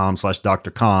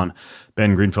bengreenfieldlife.com/Dr. Khan,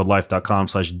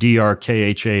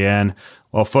 bengreenfieldlife.com/DRKHAN.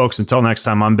 Well, folks, until next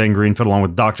time, I'm Ben Greenfield along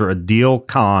with Dr. Adil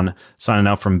Khan, signing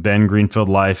out from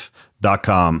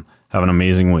bengreenfieldlife.com. Have an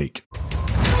amazing week.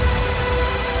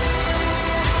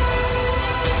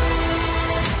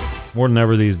 More than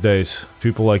ever these days,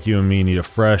 people like you and me need a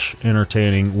fresh,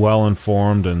 entertaining,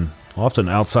 well-informed, and often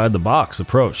outside-the-box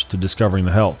approach to discovering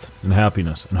the health and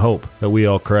happiness and hope that we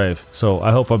all crave. So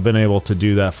I hope I've been able to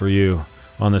do that for you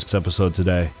on this episode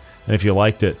today. And if you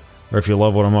liked it, or if you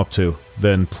love what I'm up to,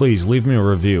 then please leave me a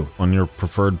review on your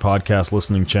preferred podcast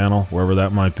listening channel, wherever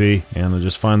that might be. And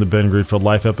just find the Ben Greenfield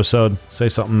Life episode. Say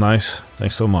something nice.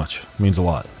 Thanks so much. It means a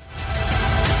lot.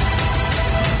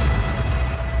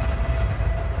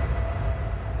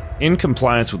 In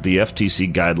compliance with the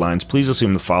FTC guidelines, please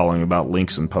assume the following about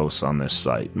links and posts on this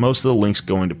site. Most of the links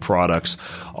going to products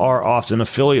are often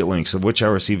affiliate links, of which I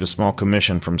receive a small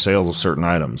commission from sales of certain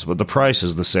items, but the price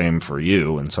is the same for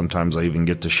you, and sometimes I even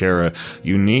get to share a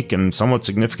unique and somewhat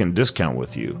significant discount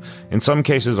with you. In some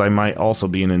cases, I might also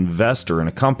be an investor in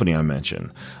a company I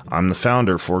mention. I'm the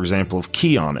founder, for example, of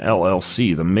Keon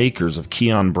LLC, the makers of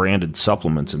Keon-branded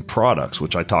supplements and products,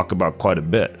 which I talk about quite a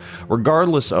bit.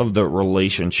 Regardless of the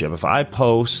relationship, if I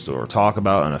post or talk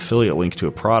about an affiliate link to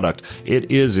a product,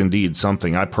 it is indeed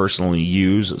something I personally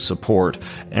use, support,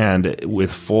 and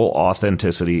with full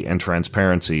authenticity and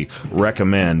transparency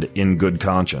recommend in good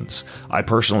conscience. I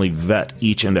personally vet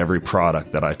each and every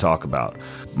product that I talk about.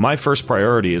 My first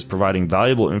priority is providing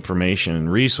valuable information and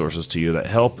resources to you that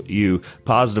help you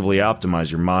positively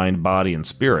optimize your mind, body, and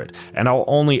spirit. And I'll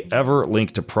only ever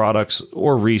link to products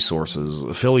or resources,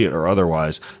 affiliate or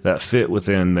otherwise, that fit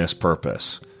within this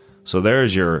purpose. So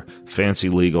there's your fancy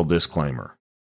legal disclaimer.